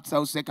 I'm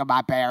so sick of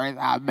my parents.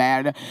 I'm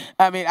mad.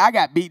 I mean, I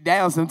got beat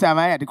down sometimes.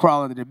 I had to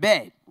crawl under the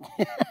bed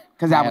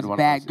because I was a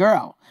bad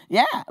girl.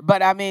 Yeah,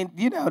 but I mean,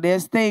 you know,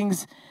 there's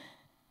things,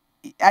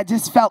 I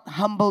just felt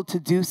humbled to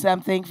do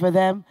something for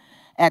them.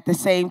 At the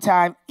same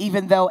time,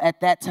 even though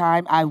at that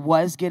time I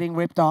was getting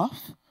ripped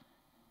off,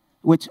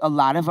 which a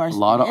lot of us did. A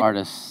lot of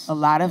artists. A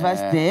lot of us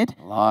did.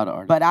 A lot of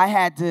artists. But I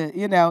had to,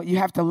 you know, you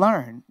have to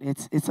learn.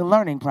 It's a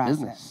learning process.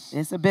 Business.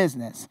 It's a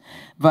business.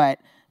 But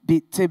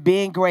to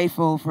being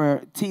grateful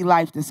for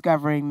T-Life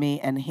discovering me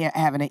and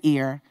having an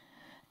ear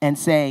and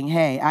saying,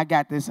 hey, I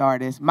got this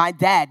artist. My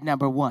dad,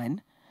 number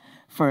one,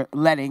 for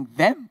letting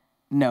them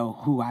know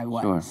who I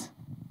was. Sure.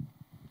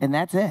 And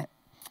that's it.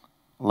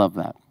 Love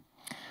that.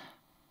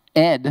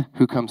 Ed,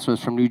 who comes to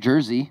us from New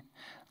Jersey,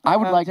 I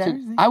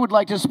would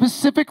like to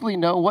specifically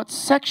know what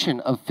section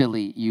of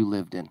Philly you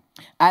lived in.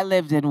 I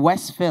lived in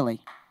West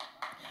Philly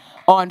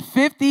on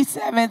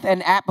 57th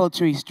and Apple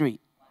Tree Street.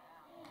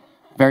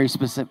 Very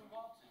specific.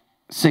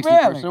 61st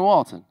Really? and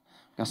Walton.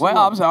 Well,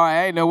 I'm sorry,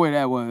 I didn't know where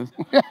that was.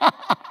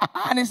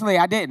 Honestly,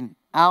 I didn't.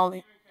 I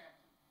only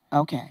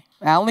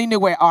knew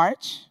where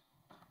Arch.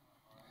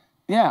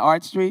 Yeah,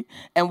 Arch Street.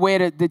 And where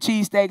the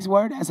cheesesteaks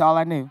were, that's all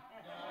I knew.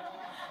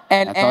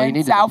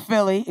 And South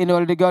Philly in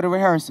order to go to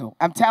rehearsal.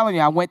 I'm telling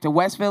you, I went to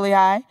West Philly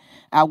High.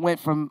 I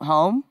went from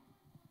home,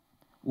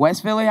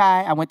 West Philly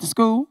High. I went to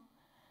school.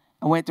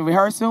 I went to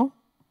rehearsal,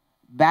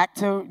 back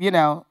to, you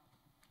know,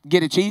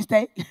 get a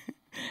cheesesteak,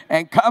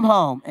 and come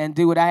home and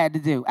do what I had to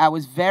do.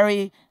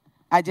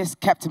 I just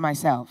kept to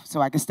myself so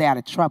I could stay out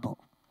of trouble.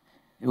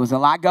 There was a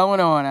lot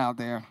going on out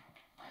there.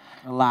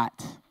 A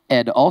lot.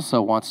 Ed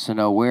also wants to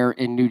know where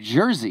in New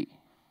Jersey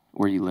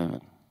were you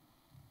living?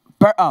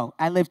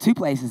 I lived two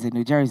places in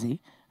New Jersey.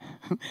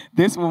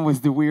 This one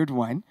was the weird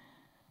one.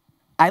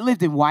 I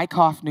lived in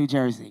Wyckoff, New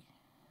Jersey.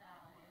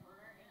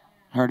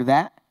 Heard of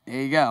that?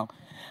 There you go.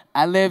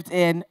 I lived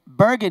in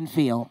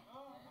Bergenfield.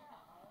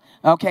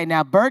 Okay,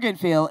 now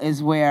Bergenfield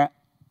is where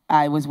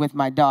I was with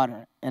my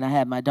daughter, and I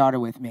had my daughter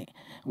with me.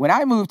 When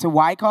I moved to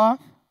Wyckoff,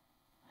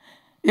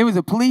 it was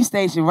a police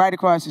station right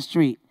across the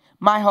street.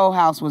 My whole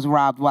house was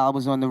robbed while I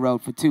was on the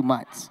road for 2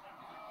 months.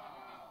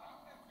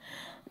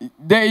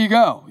 There you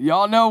go.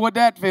 Y'all know what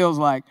that feels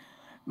like.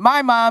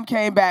 My mom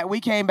came back. We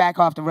came back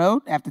off the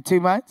road after 2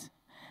 months,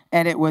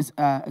 and it was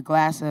a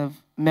glass of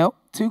milk,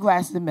 2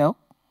 glasses of milk,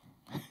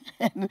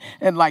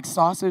 and like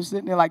saucers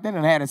sitting there like that,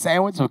 and had a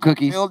sandwich. So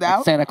cookies. Filled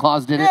out. Santa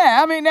Claus did it.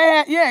 Yeah, I mean,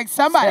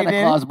 somebody did.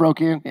 Santa Claus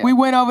broke in. Yeah. We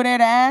went over there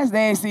to ask.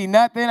 They ain't see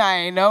nothing. I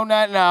ain't know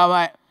nothing. I'm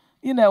like,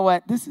 you know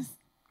what? This is.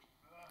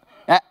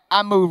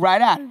 I moved right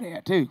out of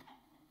there too.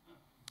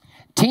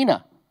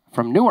 Tina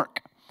from Newark.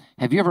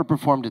 Have you ever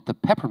performed at the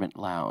Peppermint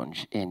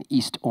Lounge in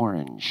East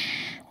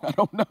Orange? I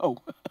don't know.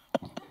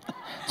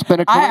 It's been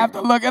a career. I have to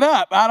look it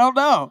up. I don't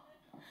know.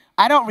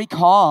 I don't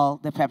recall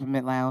the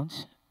Peppermint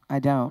Lounge. I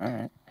don't.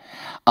 All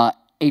right.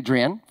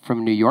 Adrienne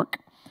from New York.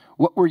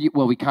 What were you?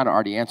 Well, we kind of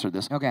already answered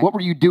this. Okay. What were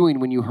you doing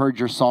when you heard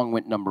your song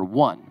went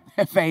 #1?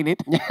 I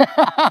fainted.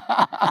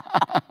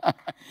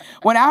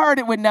 When I heard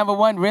it went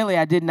 #1, really,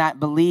 I did not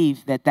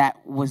believe that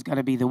was going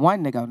to be the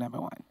one to go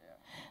 #1.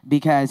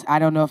 Because I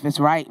Don't Know If It's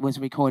Right was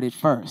recorded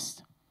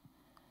first,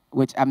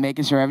 which I'm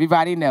making sure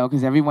everybody know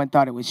because everyone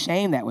thought it was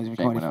Shane that was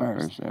recorded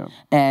first. Yeah.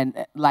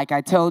 And like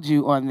I told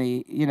you on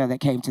the, that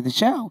came to the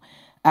show,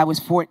 I was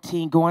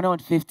 14, going on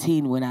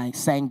 15 when I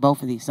sang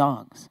both of these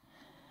songs.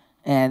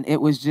 And it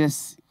was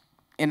just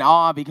in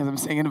awe because I'm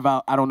singing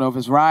about I don't know if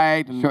it's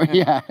right. And, sure,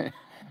 yeah.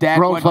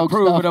 Dad wasn't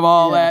approving of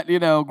all that,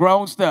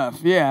 grown stuff,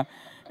 yeah.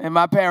 And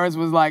my parents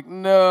was like,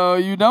 no,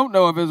 you don't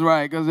know if it's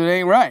right because it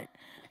ain't right.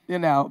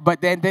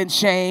 But then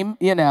shame,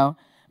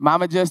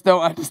 mama just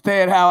don't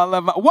understand how I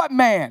love what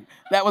man?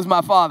 That was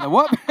my father.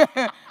 What?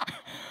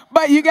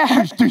 But you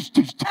guys,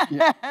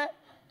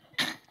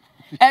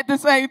 at the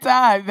same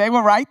time, they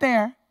were right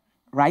there.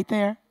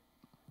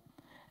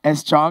 as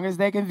strong as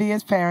they can be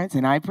as parents,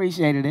 and I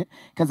appreciated it,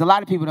 because a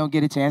lot of people don't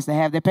get a chance to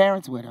have their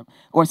parents with them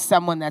or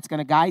someone that's going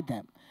to guide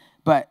them.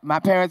 But my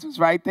parents was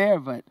right there,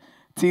 but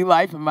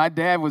T-Life and my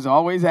dad was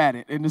always at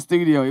it in the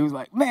studio. He was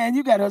like, man,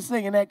 you got her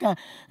singing that guy.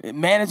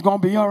 Man, it's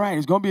going to be all right.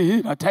 It's going to be a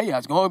hit. I tell you,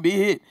 it's going to be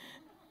a hit.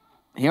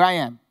 Here I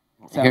am.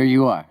 So, here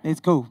you are. It's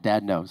cool.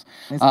 Dad knows.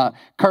 Cool.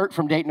 Kurt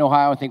from Dayton,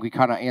 Ohio, I think we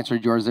kind of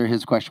answered yours there.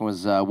 His question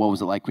was, what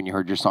was it like when you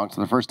heard your songs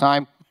for the first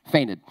time?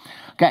 Fainted.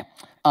 Okay.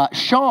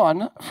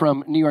 Sean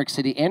from New York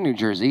City and New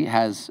Jersey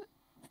has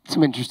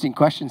some interesting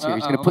questions here.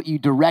 He's going to put you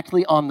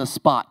directly on the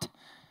spot.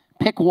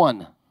 Pick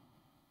one.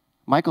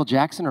 Michael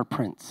Jackson or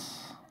Prince?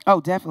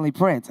 Oh, definitely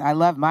Prince. I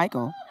love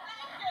Michael.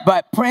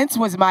 But Prince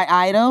was my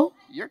idol.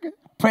 You're good.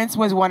 Prince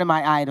was one of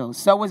my idols.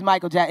 So was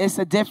Michael Jackson. It's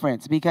a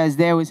difference because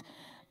there was,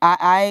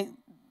 I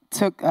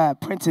took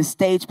Prince's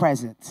stage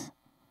presence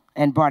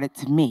and brought it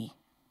to me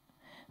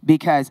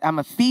because I'm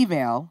a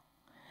female.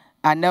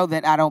 I know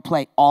that I don't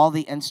play all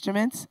the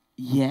instruments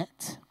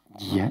yet.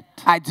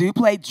 I do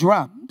play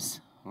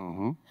drums.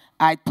 Mm-hmm.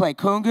 I play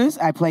congas.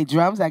 I play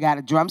drums. I got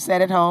a drum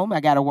set at home.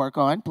 I got to work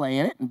on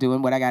playing it and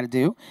doing what I got to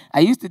do.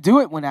 I used to do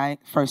it when I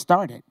first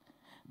started.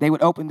 They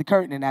would open the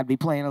curtain and I'd be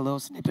playing a little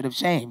snippet of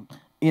Shame,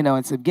 you know,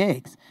 in some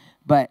gigs.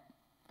 But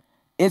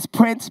it's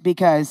Prince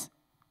because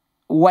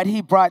what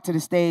he brought to the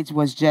stage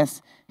was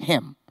just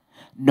him.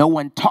 No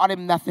one taught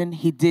him nothing.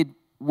 He did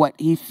what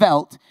he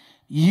felt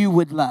you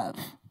would love.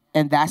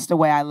 And that's the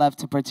way I love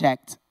to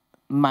protect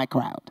my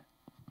crowd.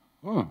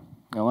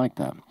 I like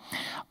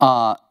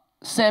that.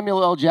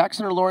 Samuel L.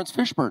 Jackson or Lawrence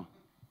Fishburne?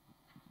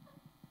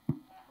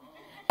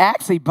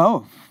 Actually,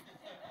 both.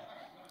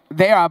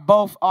 They are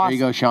both awesome. There you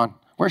go, Sean.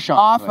 Where's Sean?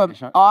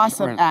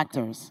 Awesome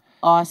actors.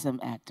 Awesome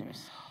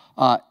actors.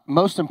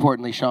 Most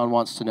importantly, Sean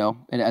wants to know,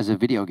 and as a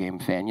video game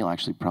fan, you'll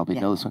actually probably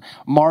know this one,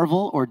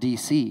 Marvel or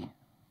DC?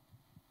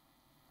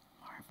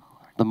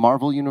 The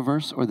Marvel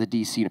universe or the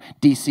DC?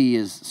 DC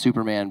is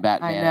Superman,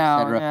 Batman,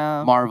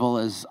 etc. Marvel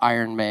is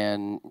Iron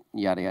Man,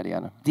 yada, yada,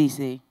 yada.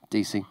 DC.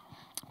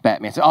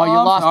 Batman. Oh, you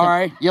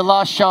lost him. You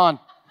lost Sean.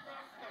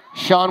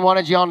 Sean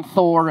wanted you on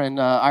Thor and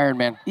Iron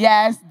Man.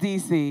 Yes,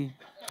 DC.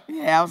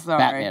 Yeah, I'm sorry.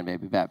 Batman,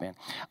 baby, Batman.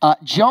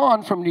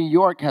 John from New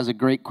York has a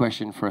great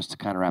question for us to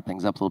kind of wrap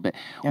things up a little bit.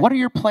 Yeah. What are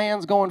your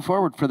plans going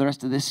forward for the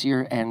rest of this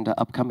year and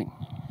upcoming?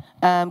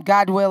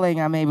 God willing,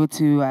 I'm able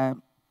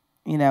to,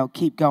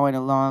 keep going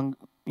along,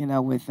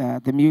 with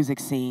the music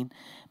scene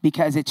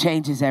because it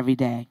changes every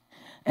day.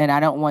 And I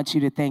don't want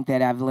you to think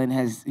that Evelyn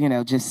has,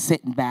 just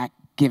sitting back,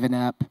 giving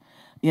up,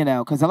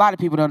 because a lot of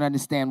people don't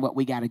understand what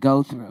we got to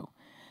go through.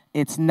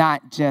 It's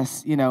not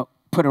just,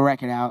 put a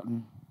record out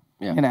and,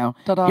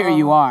 here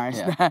you are.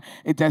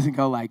 It doesn't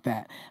go like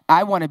that.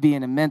 I want to be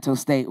in a mental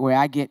state where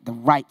I get the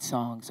right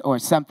songs or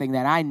something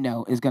that I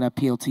know is going to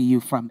appeal to you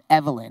from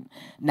Evelyn.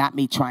 Not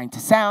me trying to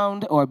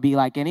sound or be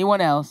like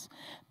anyone else,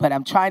 but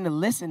I'm trying to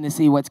listen to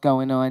see what's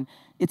going on.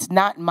 It's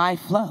not my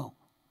flow.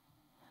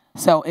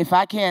 So if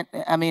I can't,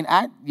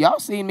 y'all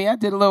seen me, I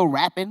did a little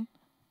rapping,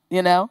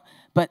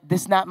 but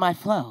this is not my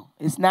flow.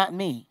 It's not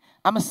me.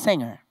 I'm a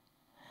singer.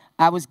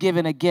 I was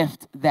given a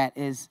gift that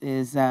is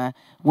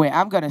where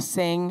I'm going to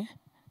sing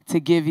to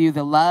give you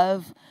the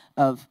love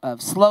of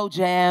slow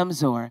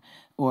jams or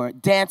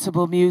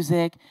danceable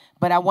music,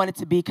 but I want it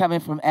to be coming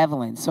from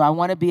Evelyn. So I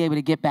want to be able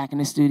to get back in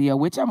the studio,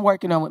 which I'm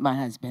working on with my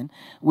husband.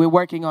 We're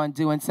working on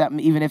doing something,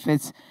 even if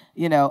it's,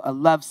 a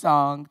love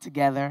song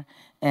together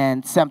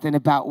and something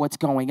about what's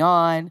going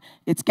on.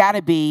 It's got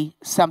to be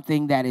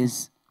something that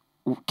is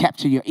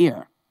capture your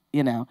ear,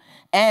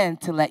 and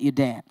to let you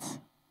dance.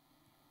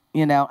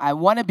 I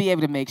want to be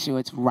able to make sure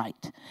it's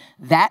right.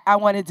 That I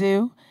want to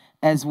do,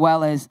 as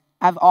well as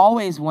I've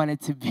always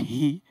wanted to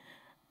be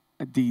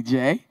a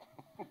DJ.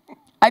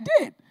 I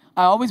did.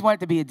 I always wanted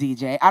to be a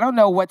DJ. I don't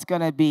know what's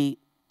going to be,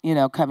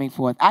 coming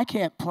forth. I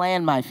can't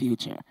plan my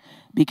future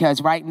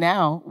because right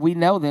now we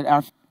know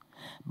that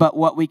but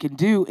what we can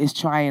do is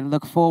try and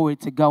look forward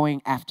to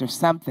going after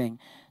something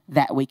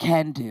that we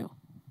can do.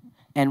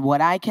 And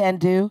what I can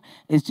do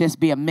is just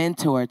be a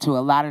mentor to a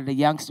lot of the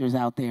youngsters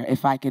out there.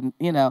 If I can,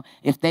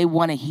 if they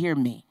want to hear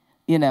me,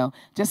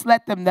 just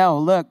let them know,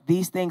 look,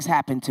 these things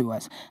happen to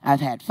us.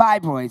 I've had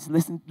fibroids.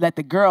 Listen, let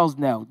the girls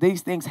know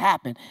these things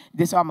happen.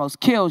 This almost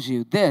kills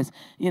you. This,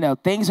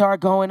 things are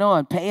going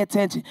on. Pay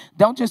attention.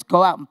 Don't just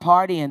go out and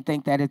party and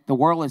think that the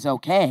world is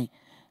okay,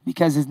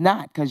 because it's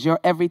not. Because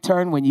every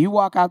turn when you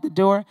walk out the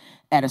door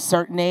at a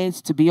certain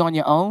age to be on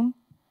your own,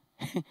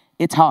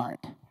 it's hard.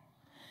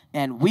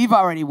 And we've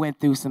already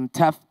went through some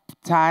tough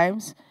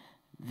times.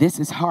 This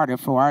is harder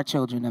for our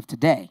children of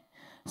today.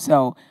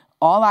 So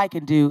all I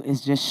can do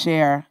is just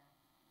share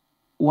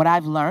what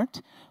I've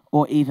learned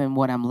or even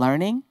what I'm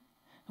learning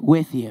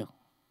with you.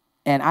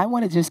 And I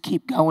want to just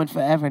keep going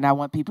forever, and I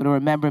want people to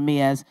remember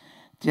me as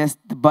just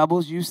the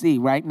bubbles you see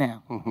right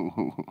now.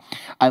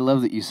 I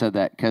love that you said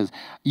that, because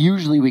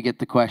usually we get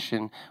the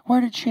question,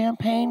 where did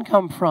champagne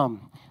come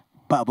from?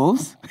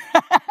 Bubbles.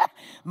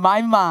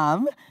 My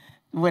mom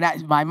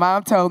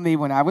told me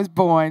when I was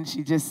born,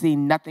 she just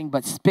seen nothing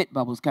but spit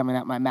bubbles coming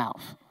out my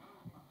mouth.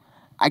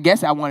 I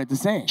guess I wanted to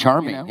sing.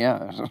 Charming, you know?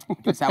 yeah.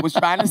 Guess I was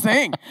trying to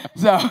sing.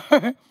 So,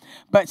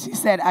 but she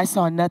said, I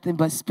saw nothing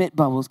but spit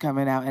bubbles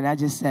coming out. And I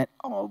just said,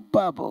 oh,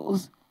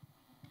 bubbles.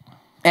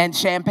 And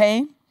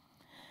champagne?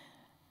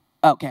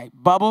 Okay,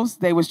 bubbles,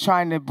 they was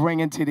trying to bring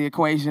into the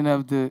equation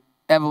of the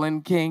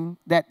Evelyn King.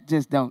 That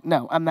just don't,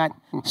 no, I'm not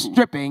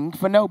stripping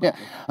for nobody.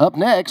 Yeah. Up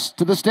next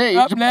to the stage,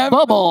 Up next,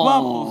 Bubbles.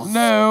 Bubbles.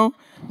 No.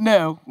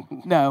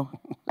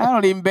 I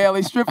don't even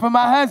barely strip for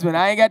my husband.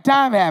 I ain't got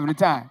time having the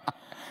time.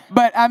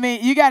 But, I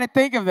mean, you got to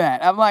think of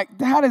that. I'm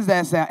like, how does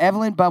that sound?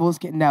 Evelyn Bubbles,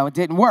 no, it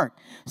didn't work.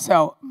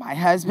 So my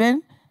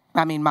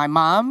my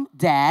mom,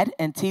 dad,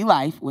 and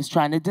T-Life was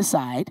trying to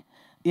decide,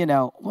 you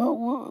know,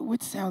 well,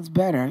 which sounds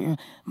better?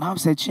 Mom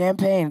said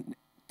champagne.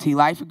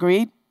 T-Life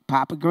agreed.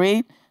 Pop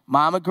agreed.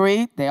 Mom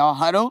agreed. They all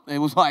huddled. It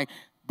was like,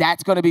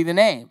 that's going to be the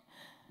name.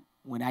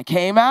 When I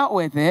came out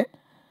with it,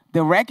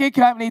 the record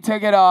company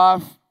took it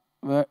off,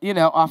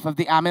 off of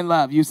the I'm in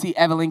Love. You see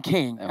Evelyn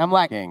King. I'm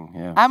like,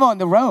 I'm on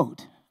the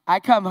road. I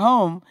come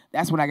home.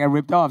 That's when I got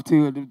ripped off,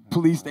 too. The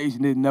police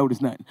station didn't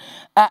notice nothing.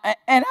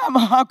 And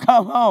I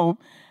come home,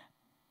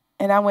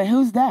 and I went,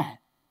 who's that?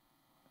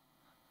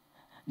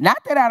 Not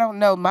that I don't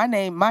know my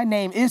name. My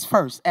name is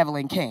first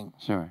Evelyn King.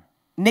 Sure.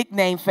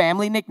 Nickname,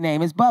 family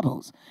nickname is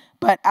Bubbles.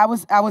 But I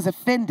was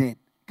offended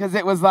because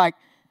it was like,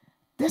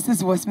 this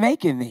is what's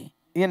making me,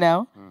 you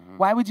know? Mm-hmm.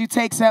 Why would you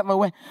take something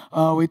away?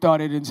 Oh, we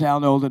thought it didn't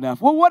sound old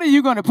enough. Well, what are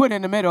you going to put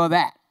in the middle of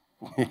that?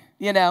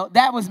 You know,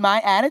 that was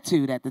my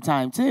attitude at the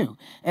time, too.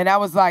 And I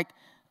was like,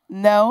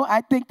 no,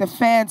 I think the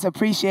fans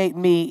appreciate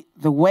me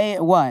the way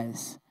it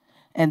was,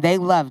 and they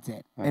loved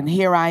it. Yeah. And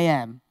here I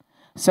am.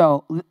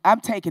 So I'm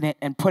taking it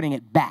and putting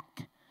it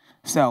back.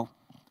 So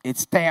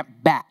it's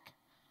stamped back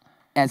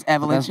as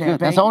Evelyn Champagne. Good.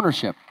 That's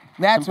ownership.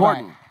 That's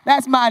important. Right.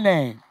 That's my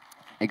name.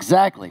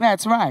 Exactly.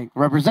 That's right.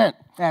 Represent.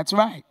 That's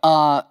right.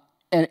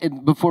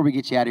 And before we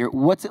get you out of here,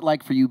 what's it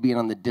like for you being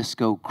on the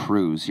disco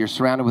cruise? You're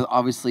surrounded with,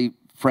 obviously,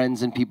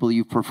 friends and people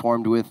you've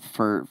performed with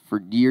for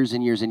years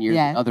and years and years,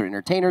 and other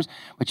entertainers,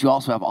 but you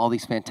also have all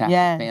these fantastic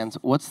fans.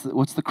 What's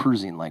the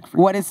cruising like for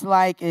you? What it's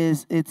like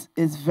is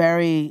it's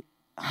very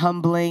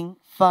humbling,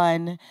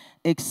 fun,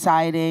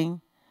 exciting.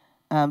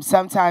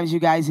 Sometimes you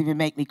guys even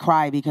make me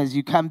cry because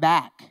you come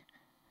back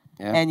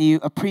and you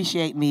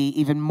appreciate me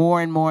even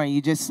more and more. And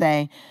you just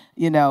say,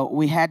 you know,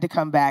 we had to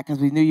come back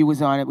because we knew you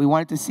was on it. We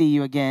wanted to see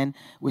you again.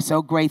 We're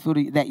so grateful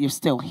that you're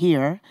still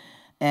here.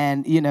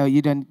 And, you know,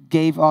 you done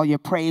gave all your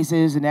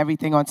praises and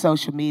everything on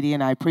social media,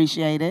 and I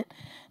appreciate it.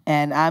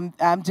 And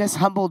I'm just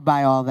humbled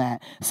by all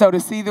that. So to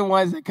see the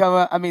ones that come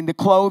up, I mean, the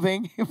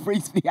clothing, it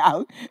freaks me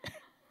out.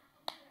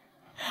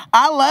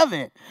 I love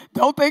it.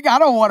 Don't think I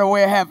don't want to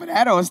wear half of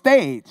that on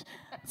stage.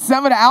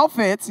 Some of the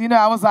outfits, you know,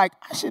 I was like,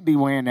 I should be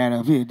wearing that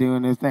up here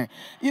doing this thing.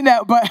 You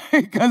know, but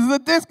because it's a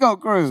disco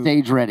cruise.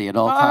 Stage ready at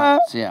all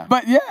times, yeah.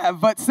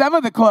 But some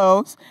of the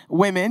clothes,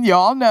 women,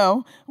 y'all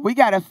know, we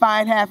got to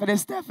find half of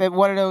this stuff at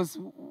one of those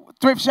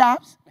thrift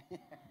shops.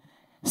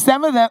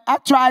 Some of them, I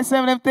tried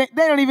some of them things,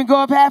 they don't even go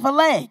up half a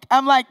leg.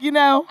 I'm like, you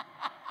know,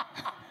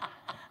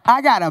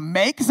 I got to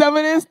make some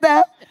of this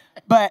stuff.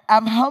 But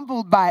I'm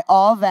humbled by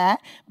all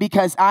that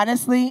because,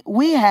 honestly,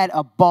 we had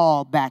a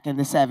ball back in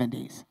the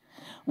 70s.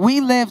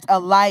 We lived a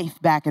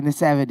life back in the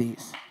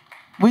 70s.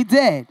 We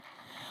did.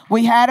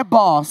 We had a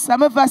ball.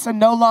 Some of us are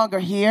no longer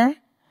here,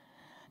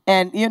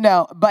 and, you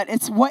know, but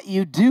it's what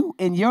you do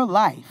in your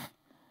life.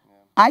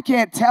 I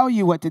can't tell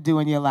you what to do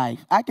in your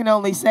life. I can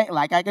only say,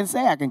 I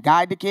can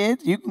guide the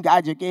kids. You can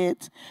guide your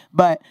kids.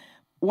 But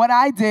what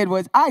I did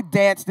was I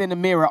danced in the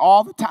mirror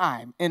all the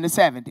time in the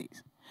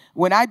 70s.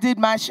 When I did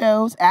my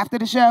shows after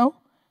the show,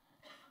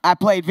 I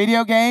played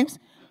video games.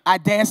 I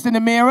danced in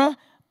the mirror.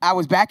 I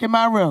was back in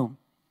my room.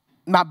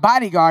 My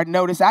bodyguard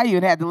noticed I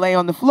even had to lay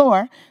on the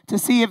floor to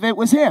see if it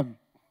was him,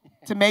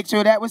 to make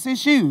sure that was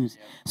his shoes.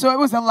 So it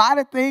was a lot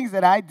of things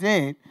that I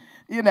did,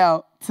 you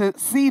know, to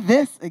see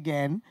this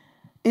again.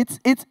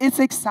 It's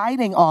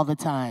exciting all the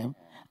time.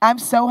 I'm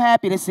so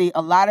happy to see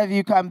a lot of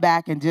you come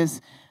back and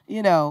just,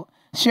 you know,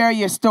 share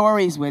your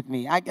stories with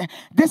me. I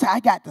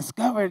got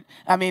discovered.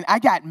 I mean, I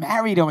got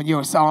married on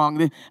your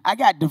song. I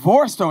got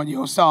divorced on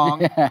your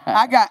song.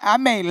 I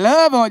made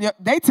love on your.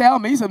 They tell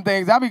me some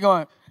things. I be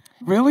going,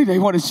 really? They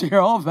want to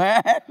share all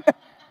that?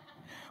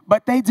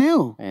 But they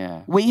do.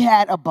 Yeah. We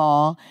had a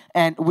ball,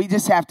 and we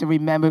just have to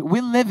remember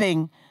we're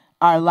living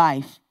our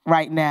life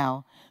right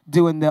now,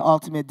 doing the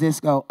ultimate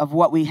disco of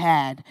what we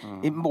had.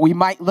 We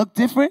might look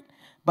different,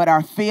 but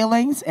our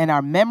feelings and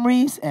our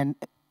memories and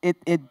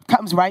it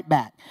comes right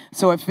back.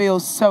 So it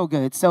feels so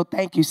good. So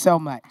thank you so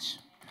much.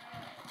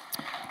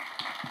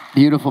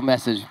 Beautiful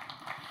message.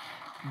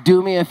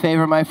 Do me a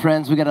favor, my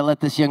friends. We got to let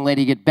this young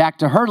lady get back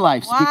to her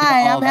life.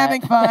 Why? I'm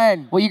having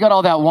fun. Well, you got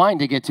all that wine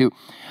to get to.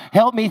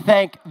 Help me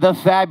thank the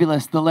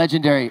fabulous, the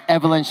legendary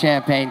Evelyn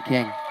Champagne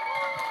King.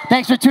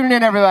 Thanks for tuning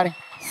in, everybody.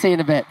 See you in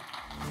a bit.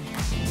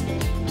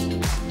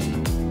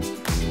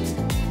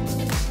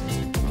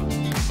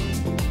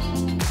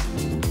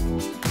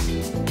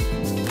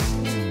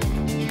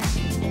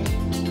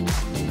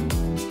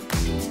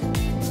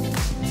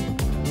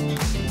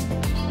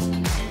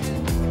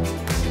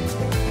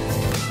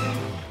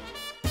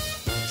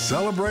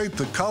 Celebrate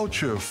the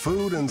culture,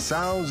 food, and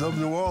sounds of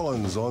New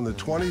Orleans on the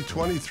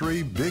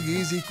 2023 Big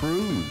Easy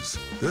Cruise.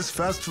 This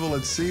festival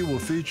at sea will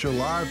feature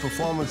live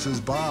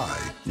performances by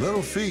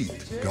Little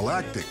Feat,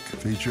 Galactic,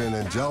 featuring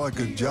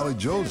Angelica Jelly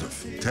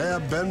Joseph,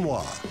 Tab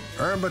Benoit,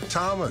 Irma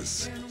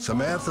Thomas,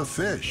 Samantha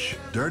Fish,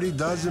 Dirty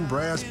Dozen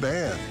Brass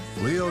Band,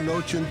 Leo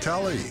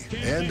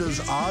Nocentelli, Anders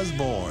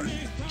Osborne,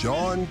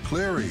 John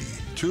Cleary,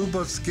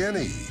 Tuba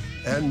Skinny,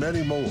 and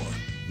many more.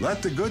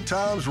 Let the good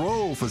times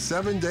roll for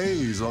 7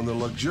 days on the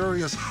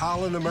luxurious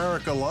Holland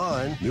America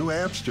Line, New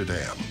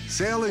Amsterdam.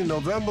 Sailing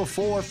November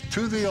 4th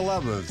to the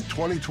 11th,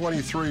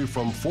 2023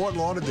 from Fort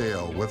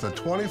Lauderdale with a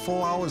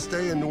 24-hour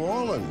stay in New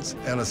Orleans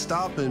and a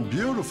stop in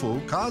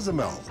beautiful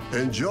Cozumel.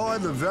 Enjoy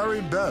the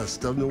very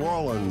best of New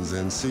Orleans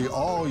and see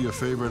all your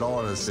favorite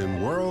artists in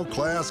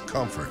world-class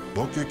comfort.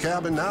 Book your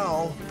cabin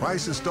now.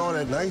 Prices start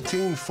at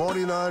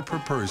 $19.49 per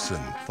person.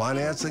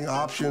 Financing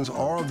options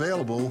are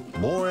available.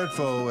 More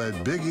info at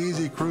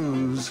BigEasyCruise.com.